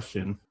good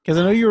question. Because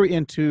I know you were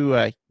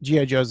into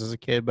G.I. Joes as a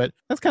kid, but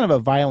that's kind of a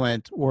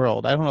violent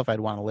world. I don't know if I'd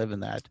want to live in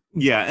that.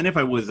 Yeah, and if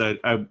I was,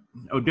 I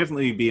would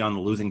definitely be on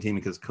the losing team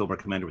because Cobra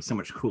Commander was so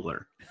much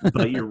cooler.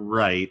 But you're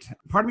right.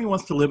 Part of me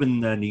wants to live in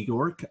New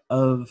York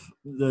of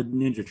the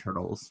Ninja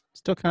Turtles.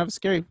 Still kind of a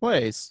scary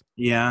place.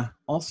 Yeah.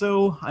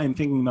 Also, I'm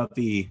thinking about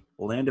the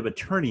land of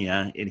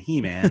Eternia in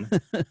He-Man.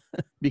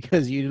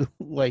 Because you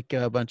like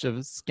a bunch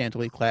of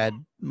scantily clad,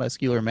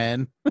 muscular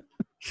men.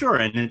 Sure,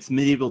 and it's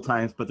medieval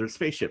times, but there's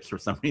spaceships for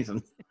some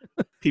reason.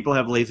 People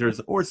have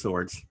lasers or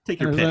swords. Take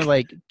your Isn't pick. there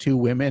like 2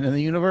 women in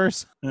the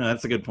universe?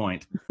 That's a good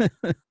point. I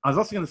was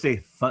also going to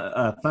say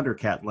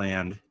Thundercat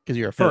Land. Because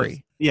you're a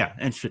furry. Yeah,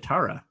 and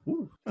Shatara.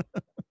 Ooh.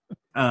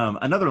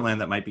 Another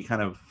land that might be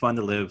kind of fun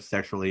to live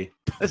sexually.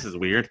 This is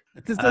weird.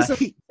 This doesn't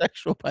be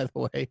sexual, by the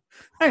way.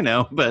 I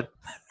know, but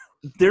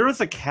there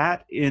was a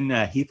cat in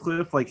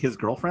Heathcliff, like his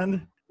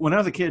girlfriend. When I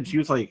was a kid, she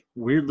was like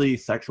weirdly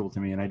sexual to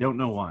me, and I don't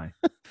know why.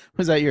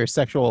 Was that your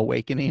sexual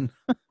awakening?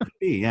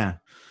 Yeah.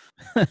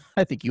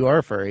 I think you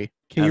are furry.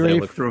 Can As you I ready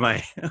look through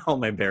all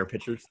my bear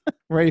pictures.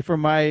 ready for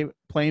my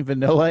plain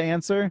vanilla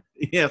answer?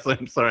 Yes,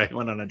 I'm sorry. I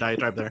went on a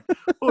diatribe there.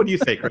 What would you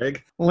say,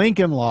 Craig?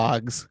 Lincoln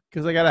Logs,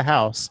 because I got a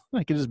house.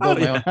 I can just build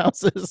my own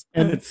houses.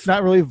 And It's it's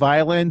not really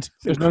violent.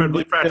 There's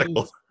incredibly no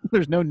practical.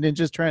 There's no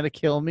ninjas trying to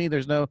kill me.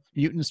 There's no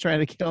mutants trying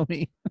to kill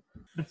me.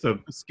 So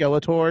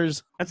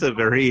Skeletors. that's a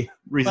very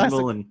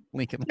reasonable Classic and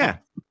Lincoln. yeah.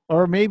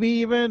 Or maybe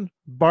even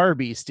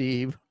Barbie,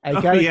 Steve. I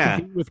Oh, gotta yeah.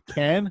 compete with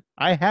Ken.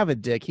 I have a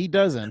dick. He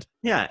doesn't.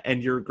 Yeah,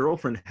 and your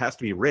girlfriend has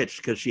to be rich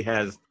because she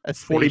has A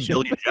 40 spaceship.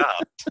 billion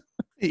jobs.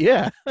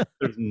 Yeah.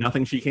 There's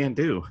nothing she can't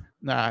do.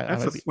 Nah,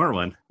 That's a smart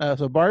one.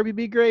 so Barbie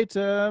be great.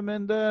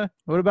 And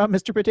what about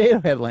Mr. Potato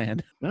Head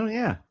Land? Oh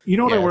yeah. You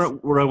know what Yes.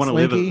 where I want to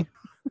live? Slinky.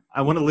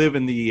 I want to live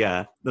in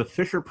the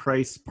Fisher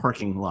Price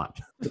parking lot.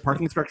 The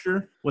parking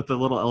structure with the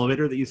little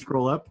elevator that you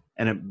scroll up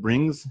and it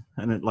rings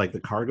and it like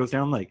the car goes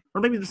down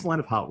or maybe just a line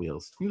of Hot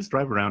Wheels. You just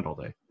drive around all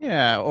day.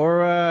 Yeah,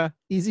 or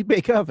Easy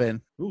Bake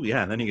Oven. Ooh,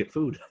 yeah, and then you get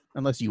food.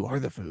 Unless you are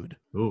the food.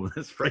 Ooh,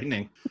 that's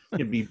frightening.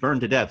 You'd be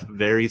burned to death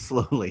very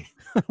slowly.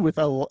 With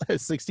a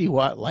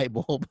 60-watt light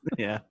bulb.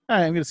 Yeah. All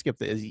right, I'm going to skip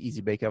the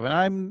Easy Bake Oven.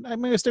 I'm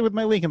going to stay with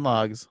my Lincoln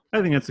Logs.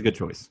 I think that's a good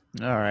choice.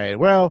 All right.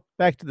 Well,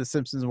 back to the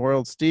Simpsons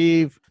world,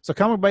 Steve. So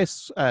Comic Boy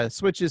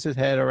switches his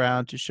head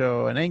around to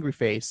show an angry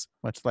face,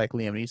 much like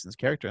Liam Neeson's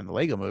character in the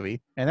Lego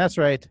movie. And that's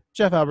right.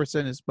 Jeff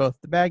Albertson is both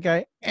the bad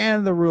guy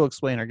and the rule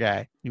explainer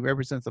guy. He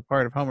represents the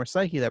part of Homer's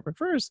psyche that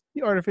prefers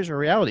the artificial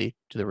reality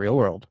to the real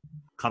world.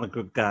 Comic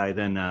book guy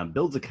then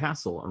builds a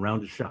castle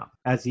around his shop.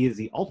 As he is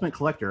the ultimate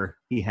collector,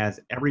 he has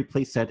every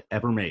playset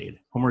ever made.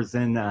 Homer is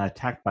then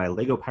attacked by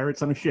Lego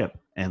pirates on a ship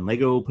and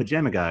Lego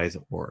pajama guys,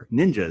 or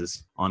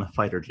ninjas, on a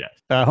fighter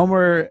jet.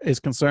 Homer is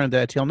concerned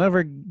that he'll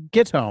never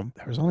get home.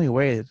 There was only a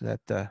way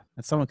that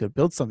someone could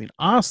build something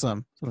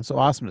so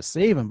awesome to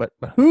save him. But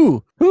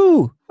who?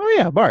 Who? Oh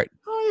yeah, Bart.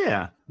 Oh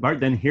yeah. Bart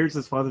then hears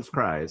his father's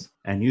cries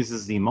and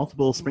uses the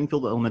multiple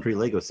Springfield Elementary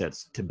Lego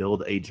sets to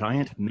build a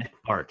giant mech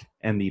Bart.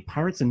 And the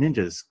pirates and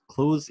ninjas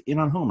close in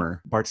on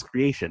Homer. Bart's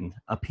creation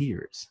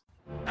appears.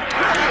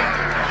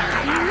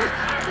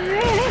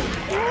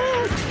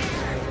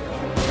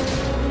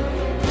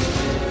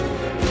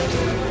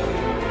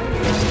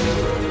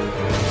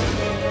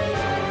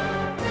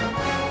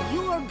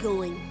 You're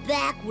going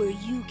back where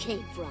you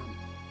came from.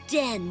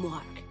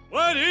 Denmark.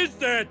 What is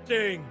that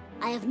thing?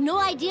 I have no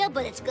idea,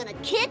 but it's gonna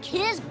kick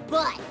his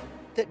butt.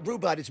 That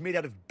robot is made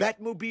out of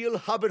Batmobile,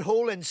 Hobbit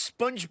Hole, and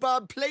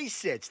SpongeBob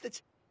playsets.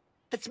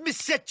 That's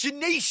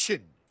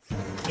miscegenation.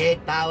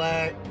 Kid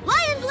power.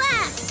 Lion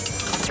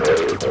Blast!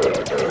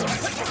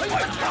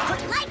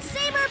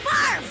 Lightsaber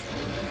barf!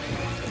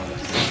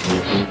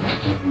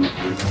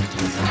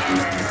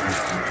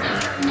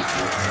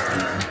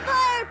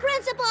 Fire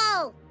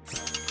principal!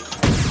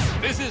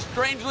 This is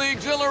strangely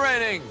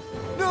exhilarating.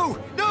 No!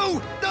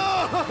 No! No!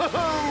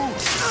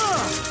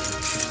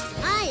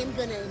 I am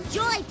gonna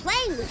enjoy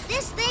playing with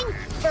this thing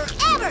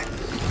forever!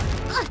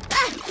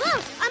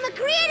 I'm a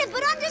creative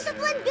but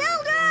undisciplined builder!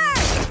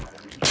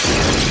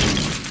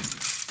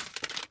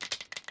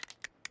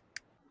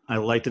 I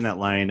liked in that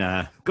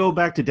line, go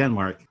back to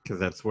Denmark, because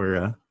that's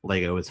where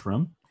Lego is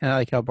from. And I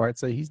like how Bart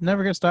said he's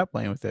never going to stop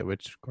playing with it,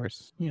 which, of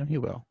course, he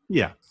will.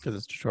 Yeah. Because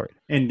it's Detroit.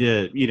 And,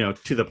 to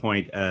the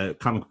point,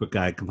 comic book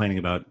guy complaining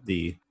about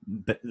the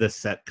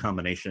set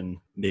combination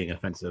being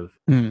offensive.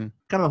 Kind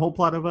of the whole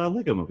plot of a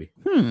Lego movie.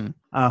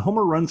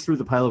 Homer runs through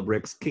the pile of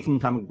bricks, kicking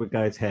comic book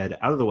guy's head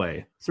out of the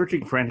way,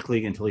 searching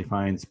frantically until he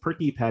finds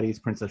Perky Patty's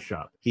princess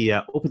shop. He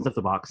opens up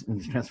the box and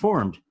is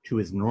transformed to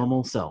his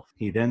normal self.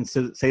 He then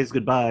says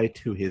goodbye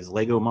to his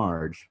Lego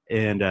Marge,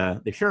 and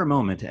they share a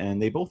moment, and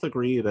they both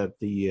agree that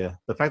the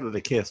fact that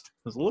they kissed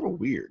was a little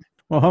weird.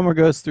 Well, Homer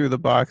goes through the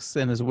box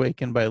and is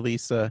awakened by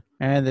Lisa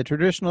and the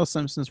traditional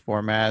Simpsons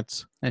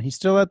format. And he's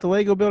still at the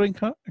Lego building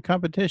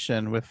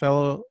competition with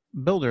fellow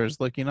builders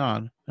looking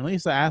on. And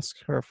Lisa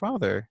asks her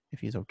father if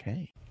he's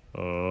okay.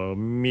 Oh,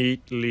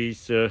 meet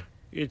Lisa.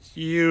 It's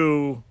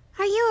you.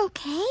 Are you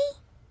okay?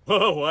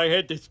 Oh, I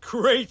had this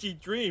crazy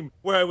dream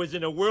where I was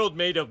in a world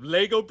made of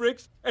Lego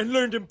bricks and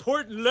learned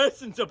important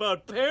lessons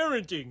about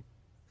parenting.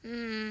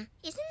 Isn't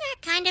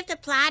that kind of the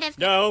plot of...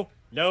 No,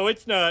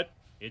 it's not.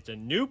 It's a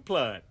new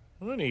plot.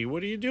 Honey,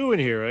 what are you doing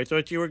here? I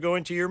thought you were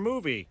going to your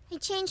movie. I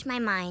changed my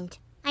mind.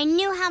 I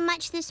knew how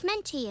much this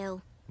meant to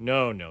you.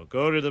 No,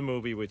 go to the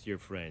movie with your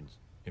friends.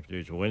 If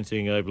there's one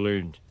thing I've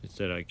learned, it's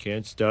that I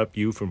can't stop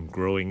you from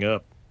growing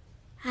up.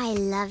 I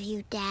love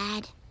you,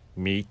 Dad.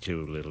 Me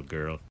too, little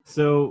girl.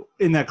 So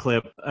in that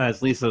clip,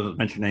 as Lisa was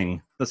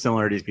mentioning the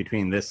similarities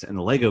between this and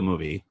the Lego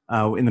movie,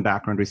 in the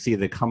background we see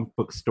the comic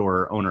book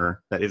store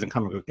owner that isn't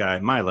comic book guy,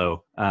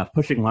 Milo,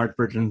 pushing large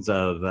versions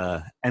of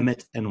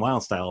Emmett and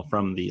Wildstyle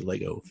from the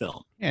Lego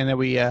film. And then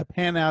we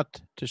pan out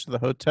to show the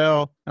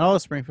hotel and all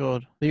of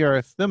Springfield, the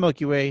Earth, the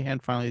Milky Way,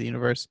 and finally the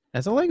universe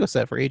as a Lego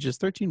set for ages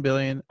 13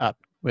 billion up,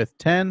 with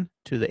 10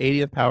 to the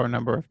 80th power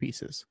number of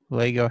pieces.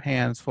 Lego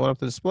hands fold up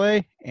the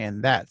display,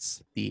 and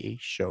that's the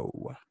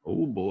show.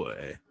 Oh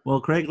boy. Well,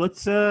 Craig,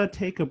 let's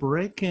take a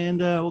break and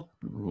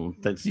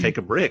let's take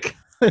a brick.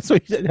 That's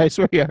what you said. I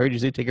swear I heard you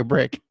say take a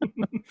break.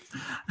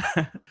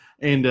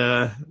 And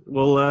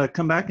we'll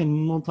come back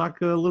and we'll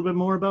talk a little bit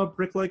more about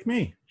Brick Like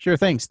Me. Sure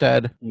thing,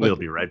 Stud. We'll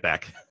be right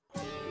back.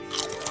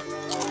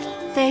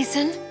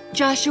 Thason,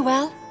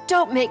 Joshua,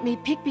 don't make me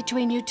pick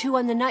between you two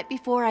on the night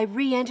before I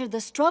re-enter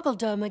the struggle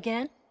dome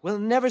again. We'll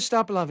never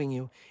stop loving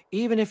you,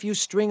 even if you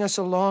string us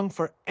along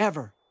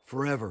forever.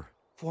 Forever.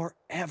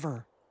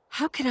 Forever.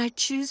 How can I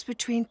choose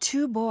between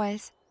two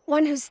boys?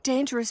 One who's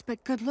dangerous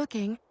but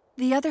good-looking,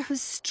 the other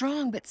who's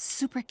strong but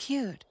super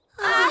cute.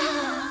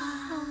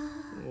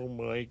 Oh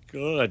my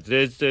God,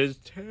 this is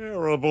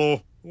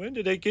terrible. When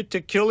did they get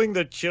to killing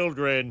the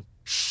children?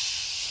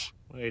 Shh.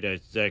 Wait a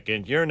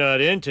second, you're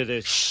not into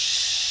this.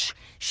 Shh.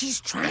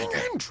 She's trying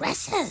on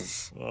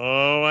dresses.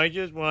 Oh, I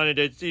just wanted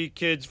to see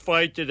kids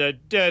fight to the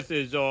death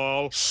is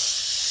all.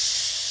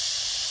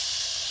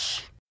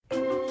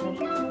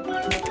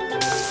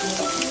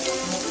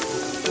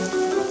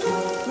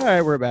 All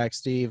right, we're back,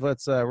 Steve.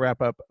 Let's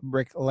wrap up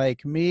Brick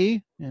Like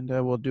Me, and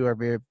we'll do our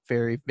very,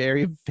 very,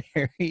 very,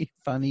 very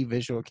funny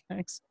visual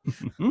gags.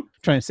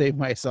 Trying to save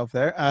myself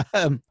there.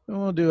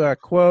 We'll do our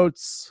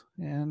quotes,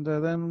 and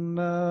then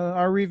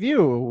our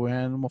review,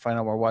 and we'll find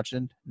out what we're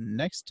watching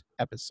next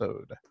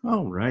episode.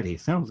 All righty.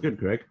 Sounds good,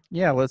 Greg.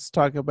 Yeah, let's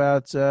talk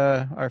about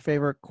our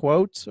favorite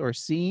quote or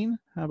scene.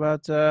 How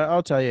about,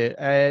 I'll tell you,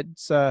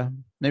 it's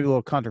maybe a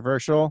little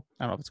controversial.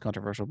 I don't know if it's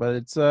controversial, but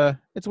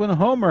it's when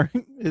Homer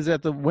is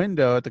at the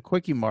window at the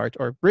Quickie Mart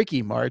or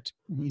Bricky Mart.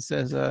 He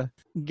says,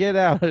 get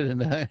out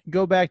and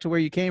go back to where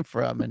you came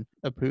from. And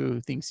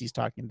Apu thinks he's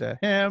talking to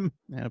him.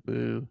 And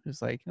Apu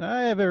is like,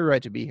 I have every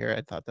right to be here.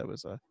 I thought that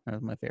was one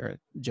of my favorite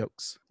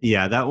jokes.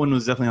 Yeah, that one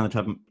was definitely on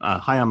the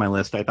top, high on my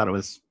list. I thought it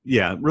was,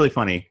 really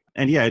funny.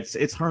 And yeah,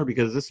 it's hard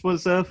because this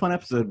was a fun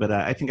episode, but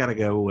I think I gotta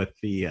go with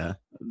the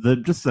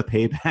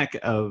payback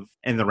of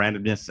and the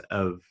randomness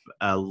of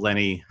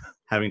Lenny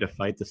having to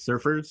fight the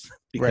surfers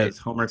because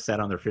Homer sat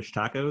on their fish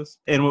tacos.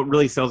 And what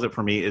really sells it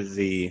for me is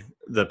the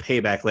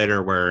payback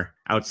later where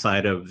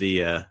outside of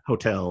the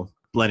hotel,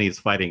 Lenny's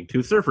fighting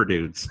two surfer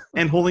dudes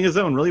and holding his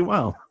own really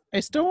well. I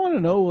still want to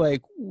know,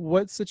 like,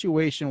 what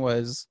situation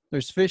was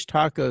there's fish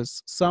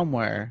tacos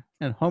somewhere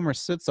and Homer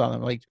sits on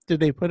them. Like, did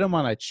they put him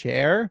on a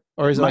chair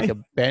or is it like a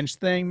bench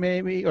thing,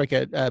 maybe like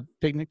a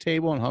picnic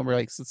table and Homer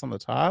like sits on the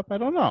top? I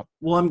don't know.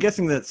 Well, I'm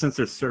guessing that since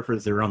they're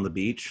surfers, they're on the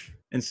beach.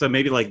 And so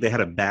maybe like they had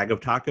a bag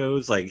of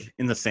tacos like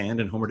in the sand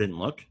and Homer didn't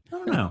look. I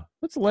don't know.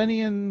 What's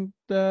Lenny and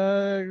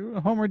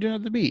Homer doing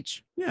at the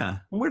beach? Yeah.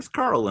 Where's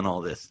Carl in all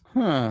this?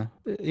 Huh.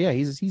 Yeah,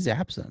 he's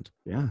absent.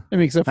 Yeah. I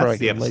mean, except That's for like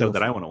the episode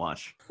that I want to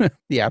watch.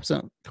 The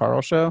absent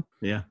Carl show?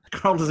 Yeah.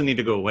 Carl doesn't need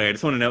to go away. I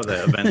just want to know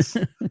the events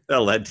that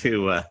led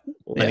to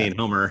Lenny and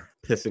Homer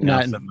pissing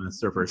off some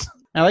surfers.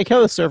 I like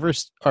how the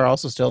surfers are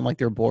also still in like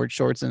their board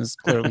shorts and it's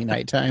clearly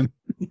nighttime.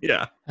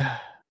 Yeah.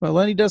 Well,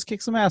 Lenny does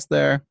kick some ass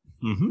there.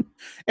 Mm-hmm.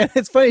 And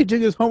it's funny too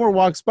because Homer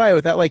walks by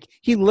without like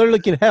he literally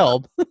could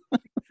help.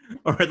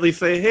 Or at least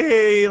say,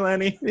 hey,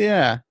 Lenny.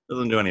 Yeah.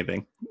 Doesn't do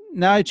anything.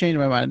 Now I changed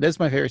my mind. That's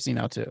my favorite scene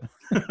now too.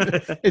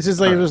 It's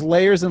just like there's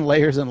layers and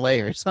layers and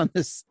layers on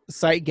this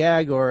sight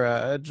gag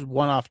or just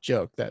one-off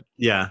joke that.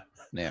 Yeah.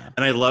 Yeah.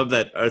 And I love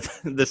that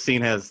this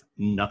scene has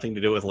nothing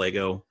to do with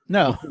Lego.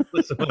 No.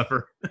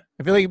 Whatsoever.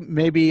 I feel like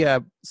maybe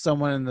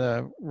someone in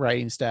the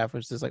writing staff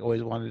was just like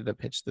always wanted to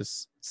pitch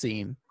this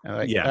scene. And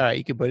like, all right,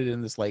 you can put it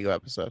in this Lego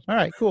episode. All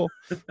right, cool.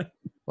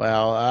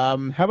 Well,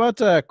 how about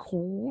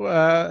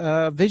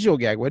a visual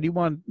gag? What do you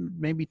want?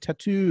 Maybe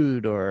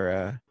tattooed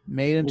or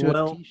made into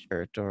a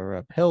t-shirt or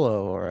a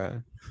pillow or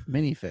a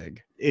minifig?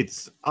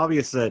 It's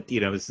obvious that,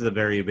 this is a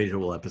very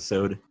visual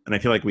episode. And I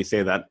feel like we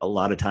say that a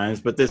lot of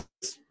times, but this,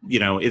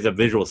 is a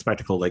visual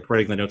spectacle. Like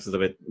writing the notes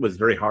of it was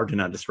very hard to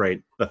not just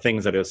write the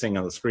things that I was seeing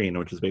on the screen,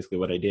 which is basically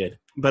what I did.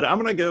 But I'm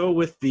going to go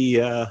with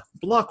the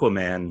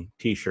Blockwoman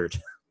t-shirt.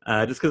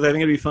 Just because I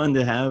think it'd be fun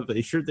to have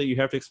a shirt that you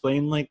have to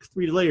explain like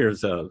 3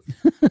 layers of.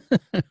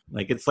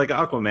 Like it's like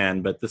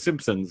Aquaman, but The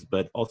Simpsons,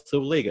 but also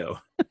Lego.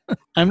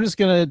 I'm just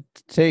gonna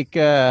take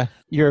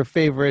your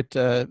favorite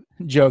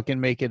joke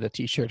and make it a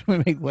T-shirt.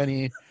 We make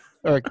Lenny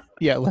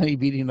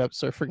beating up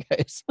surfer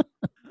guys.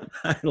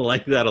 I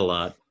like that a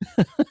lot.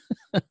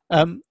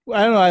 I don't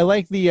know. I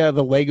like the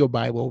Lego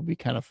Bible would be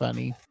kind of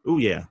funny. Oh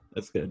yeah,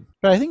 that's good.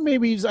 But I think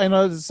maybe I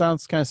know this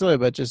sounds kind of silly,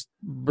 but just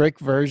brick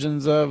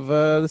versions of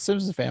the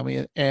Simpsons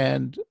family,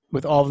 and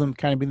with all of them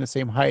kind of being the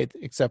same height,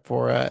 except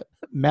for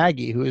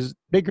Maggie, who is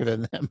bigger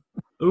than them.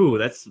 Ooh,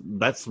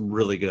 that's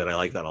really good. I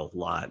like that a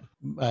lot.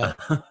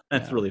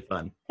 That's really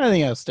fun. I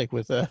think I'll stick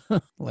with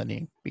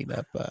Lenny beat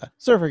up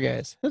surfer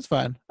guys. It's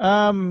fun.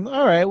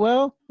 All right.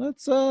 Well,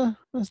 let's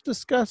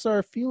discuss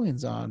our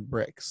feelings on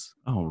bricks.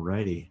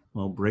 Alrighty.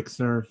 Well, bricks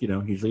are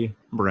usually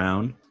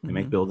brown. They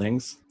make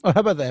buildings. Oh, how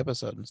about the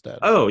episode instead?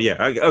 Oh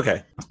yeah.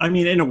 Okay. I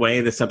mean, in a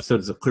way, this episode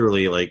is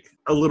clearly like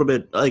a little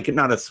bit like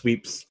not a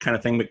sweeps kind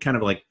of thing, but kind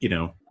of like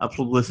a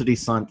publicity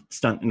stunt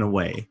in a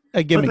way.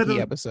 A gimmicky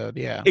episode.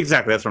 Yeah.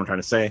 Exactly. That's what I'm trying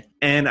to say.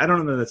 And I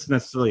don't know that that's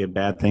necessarily a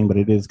bad thing, but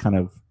it is kind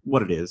of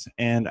what it is.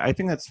 And I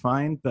think that's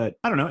fine, but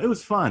I don't know. It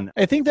was fun.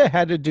 I think that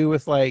had to do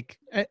with because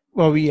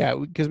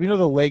we know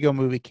the Lego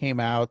movie came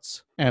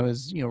out and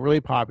was,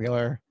 really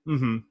popular.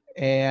 Mm-hmm.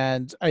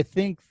 And I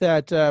think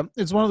that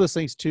it's one of those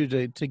things too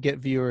to get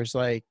viewers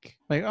like,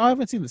 oh, I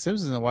haven't seen The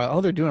Simpsons in a while.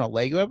 Oh, they're doing a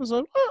Lego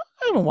episode? Oh,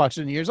 I haven't watched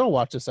it in years. I'll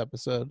watch this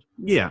episode.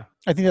 Yeah.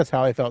 I think that's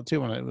how I felt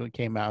too when it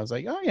came out. I was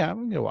like, oh yeah, I'm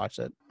going to watch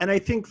it. And I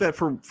think that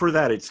for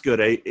that, it's good.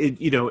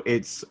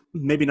 It's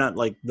maybe not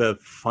like the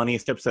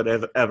funniest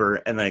episode ever.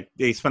 And like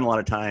they spend a lot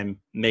of time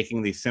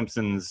making these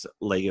Simpsons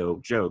Lego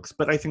jokes,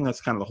 but I think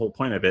that's kind of the whole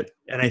point of it.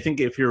 And I think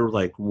if you're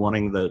like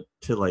wanting to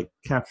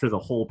capture the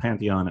whole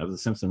pantheon of the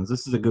Simpsons,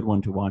 this is a good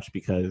one to watch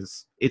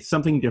because it's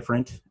something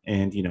different.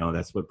 And,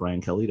 that's what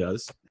Brian Kelley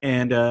does.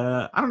 And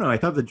I don't know. I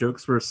thought the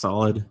jokes were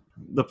solid.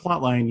 The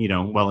plot line,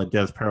 while it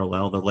does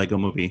parallel the Lego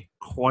movie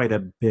quite a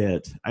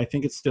bit, I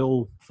think it's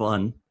still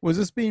fun. Was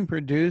this being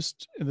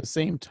produced at the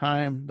same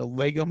time the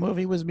Lego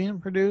movie was being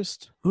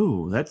produced?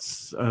 Ooh,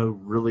 that's a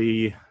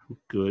really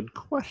good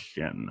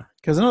question.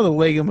 Because I know the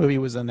Lego movie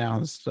was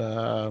announced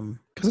because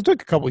it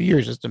took a couple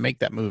years just to make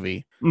that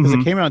movie. Because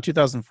it came out in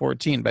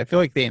 2014, but I feel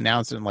like they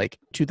announced it in like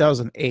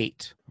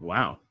 2008.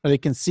 Wow. They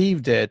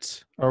conceived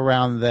it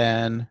around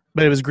then,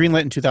 but it was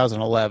greenlit in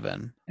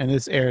 2011, and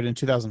this aired in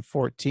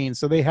 2014.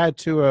 So they had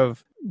to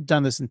have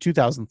done this in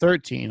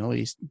 2013 at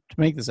least to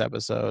make this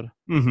episode.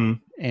 Mm-hmm.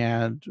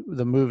 And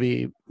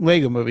the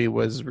Lego movie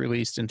was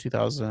released in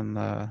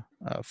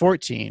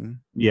 2014.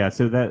 Yeah,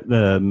 so that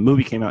the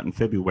movie came out in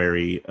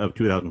February of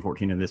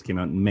 2014, and this came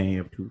out in May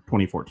of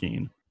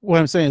 2014. What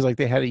I'm saying is like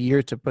they had a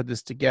year to put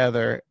this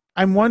together.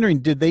 I'm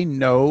wondering, did they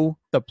know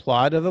the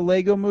plot of the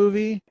Lego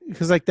movie?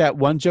 Because like that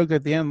one joke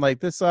at the end,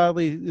 like this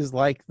oddly is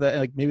like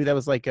maybe that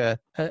was like a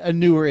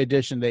newer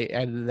edition. They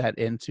added that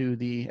into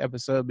the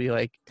episode. Be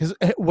like, because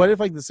what if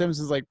like the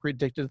Simpsons like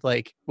predicted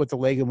like what the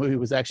Lego movie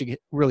was actually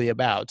really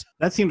about?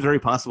 That seems very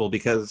possible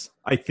because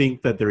I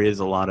think that there is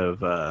a lot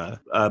of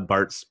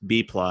Bart's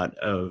B plot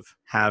of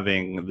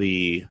having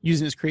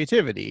using his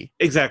creativity.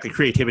 Exactly,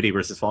 creativity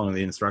versus following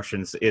the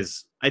instructions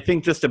is, I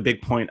think, just a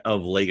big point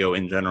of Lego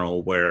in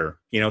general, where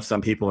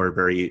some people are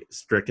very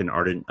strict and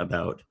ardent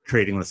about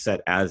creating the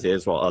set as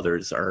is, while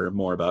others are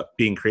more about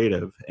being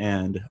creative.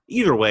 And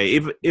either way,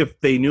 if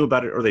they knew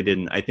about it or they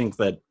didn't, I think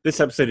that this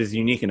episode is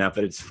unique enough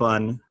that it's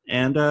fun.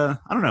 And I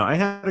don't know, I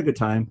had a good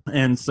time.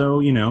 And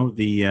so,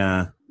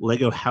 the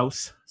Lego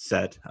house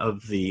set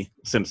of the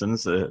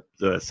Simpsons, the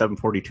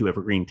 742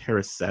 Evergreen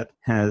Terrace set,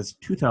 has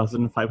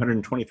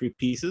 2,523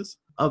 pieces.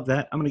 Of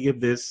that, I'm going to give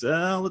this,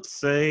 let's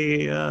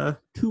say,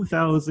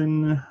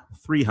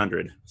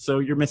 2,300. So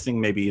you're missing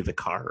maybe the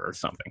car or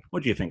something.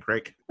 What do you think,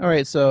 Rick? All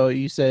right, so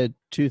you said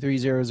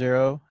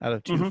 2,300 out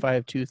of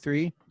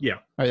 2,523. Yeah.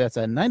 All right, that's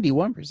a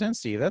 91%,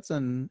 Steve. That's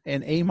an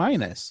A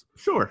minus.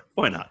 Sure,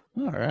 why not?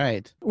 All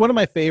right. One of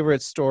my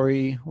favorite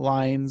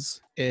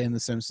storylines in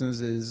The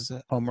Simpsons is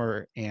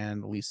Homer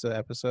and Lisa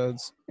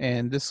episodes.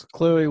 And this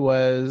clearly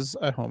was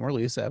a Homer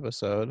Lisa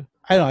episode.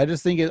 I don't know. I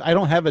just think I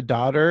don't have a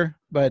daughter,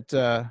 but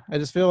I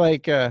just feel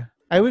like I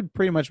would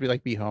pretty much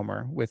be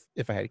Homer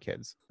if I had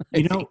kids.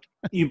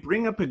 You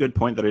bring up a good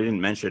point that I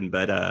didn't mention,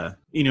 but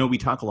we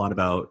talk a lot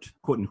about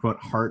quote unquote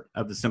heart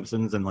of the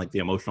Simpsons and like the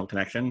emotional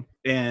connection,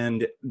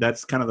 and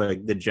that's kind of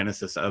the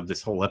genesis of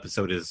this whole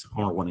episode is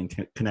Homer wanting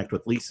to connect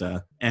with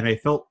Lisa, and I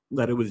felt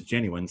that it was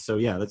genuine. So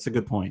yeah, that's a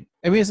good point.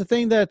 I mean, it's a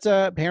thing that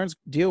parents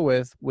deal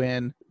with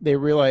when they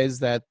realize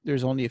that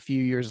there's only a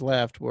few years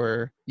left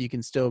where you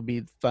can still be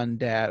the fun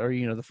dad or,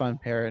 the fun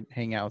parent,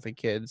 hang out with the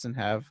kids and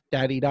have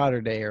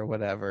daddy-daughter day or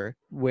whatever.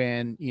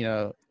 When,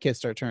 kids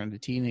start turning to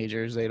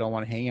teenagers, they don't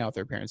want to hang out with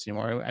their parents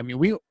anymore. I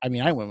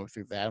went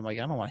through that. I'm like,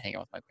 I don't want to hang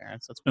out with my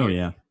parents. That's weird. Oh,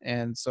 yeah.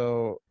 And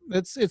so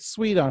it's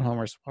sweet on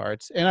Homer's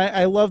part. And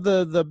I love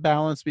the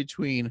balance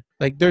between,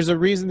 like, there's a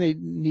reason they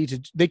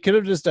could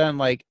have just done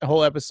like a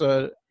whole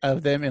episode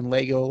of them in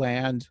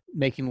Legoland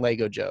making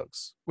Lego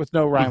jokes with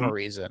no rhyme or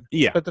reason.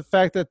 Yeah. But the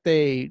fact that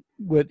they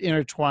would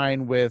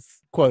intertwine with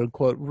quote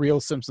unquote real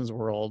Simpsons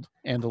world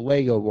and the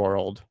Lego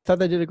world, I thought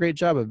they did a great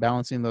job of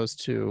balancing those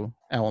two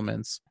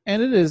elements.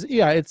 And it is,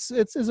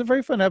 it's a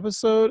very fun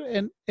episode,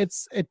 and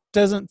it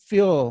doesn't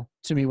feel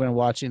to me when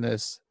watching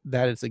this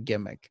that it's a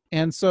gimmick.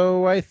 And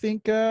so I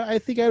think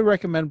I'd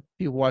recommend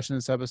people watching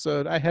this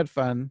episode. I had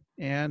fun,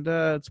 and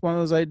it's one of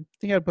those I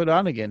think I'd put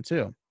on again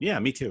too. Yeah,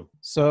 me too.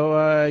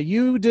 So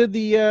you did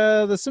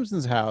the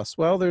Simpsons house.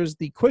 Well, there's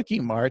the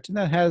Quickie Mart, and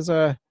that has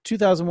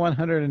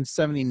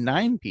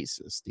 2,179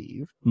 pieces,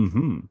 Steve.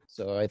 Mm-hmm.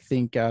 So I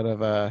think out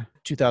of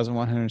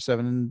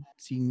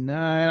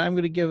 2,179, I'm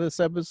going to give this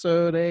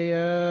episode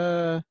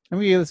a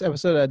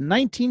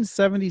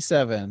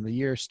 1977, the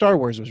year Star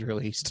Wars was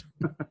released.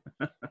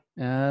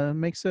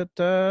 Makes it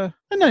a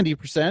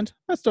 90%.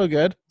 That's still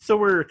good. So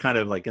we're kind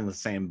of like in the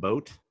same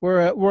boat.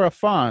 We're a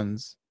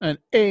Fonz, an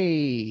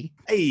A.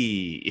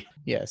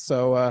 Yeah,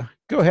 so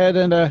go ahead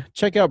and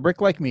check out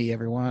Brick Like Me,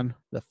 everyone.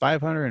 The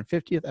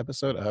 550th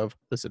episode of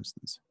The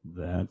Simpsons.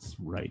 That's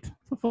right.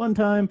 It's a fun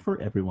time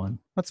for everyone.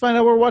 Let's find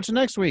out what we're watching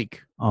next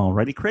week.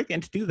 Alrighty, Craig.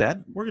 And to do that,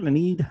 we're going to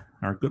need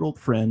our good old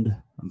friend,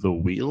 the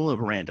Wheel of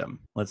Random.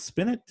 Let's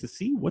spin it to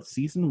see what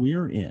season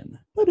we're in.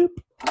 Ba-doop.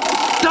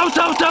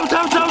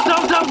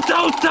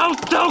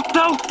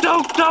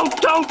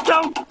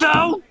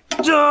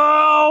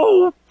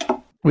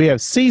 We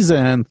have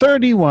season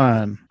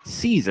 31.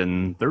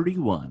 Season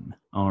 31.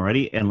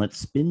 Alrighty, and let's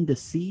spin to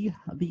see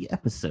the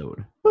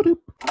episode. Ba-doop.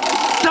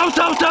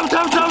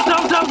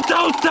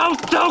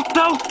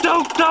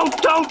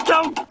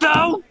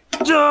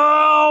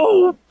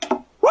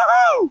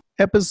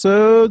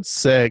 Episode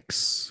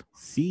 6.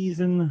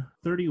 Season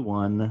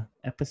 31,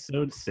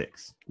 Episode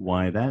 6.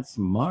 Why, that's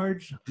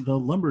Marge the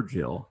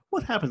Lumberjill.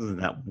 What happens in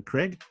that one,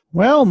 Craig?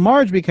 Well,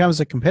 Marge becomes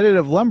a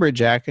competitive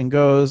lumberjack and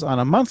goes on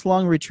a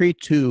month-long retreat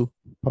to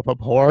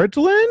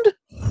Portland?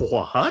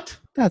 What?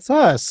 That's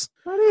us.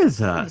 That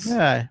is us.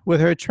 Yeah, with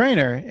her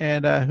trainer,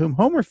 and whom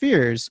Homer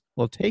fears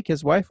will take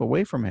his wife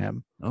away from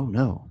him. Oh,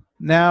 no.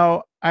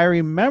 Now, I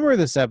remember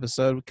this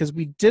episode because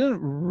we didn't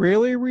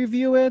really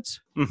review it.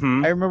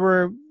 Mm-hmm. I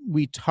remember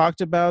we talked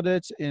about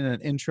it in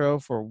an intro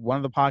for one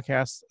of the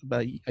podcasts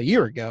about a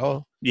year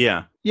ago.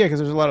 Yeah. Yeah, because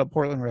there's a lot of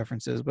Portland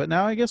references. But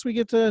now I guess we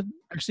get to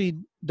actually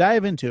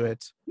dive into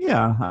it.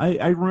 Yeah,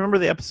 I remember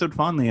the episode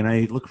fondly, and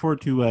I look forward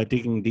to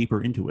digging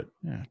deeper into it.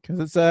 Yeah,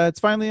 because it's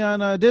finally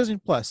on Disney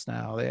Plus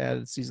now. They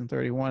added season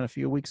 31 a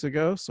few weeks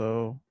ago,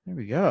 so there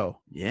we go.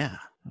 Yeah.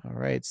 All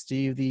right,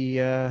 Steve,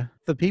 the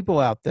people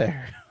out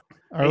there,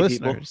 our Hey,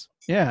 listeners.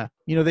 People. Yeah,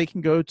 they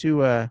can go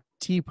to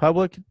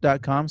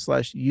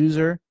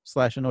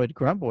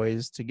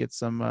tpublic.com/user/annoyedgruntboys to get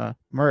some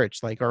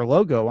merch, like our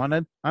logo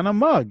on a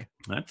mug.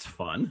 That's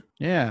fun.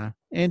 Yeah.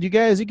 And you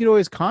guys, you can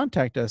always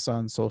contact us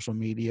on social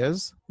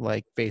medias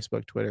like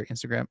Facebook, Twitter,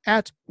 Instagram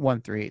at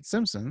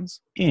 138Simpsons.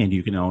 And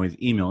you can always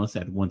email us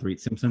at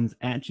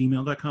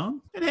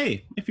 138simpsons@gmail.com. And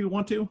hey, if you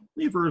want to,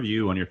 leave a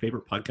review on your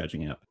favorite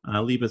podcasting app.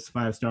 Leave us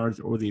 5 stars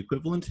or the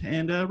equivalent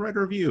and write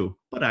a review.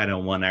 But I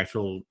don't want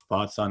actual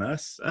thoughts on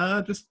us.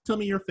 Just tell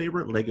me your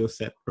favorite Lego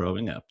set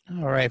growing up.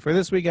 All right. For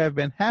this week, I've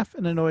been half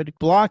an annoyed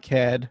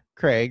blockhead,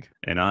 Craig.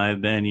 And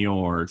I've been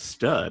your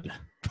stud,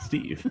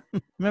 Steve.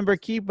 Remember,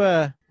 keep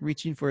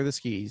reaching for the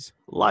skis.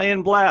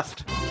 Lion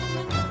Blast.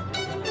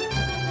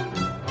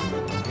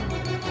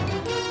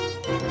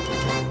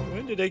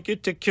 When did I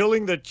get to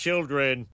killing the children?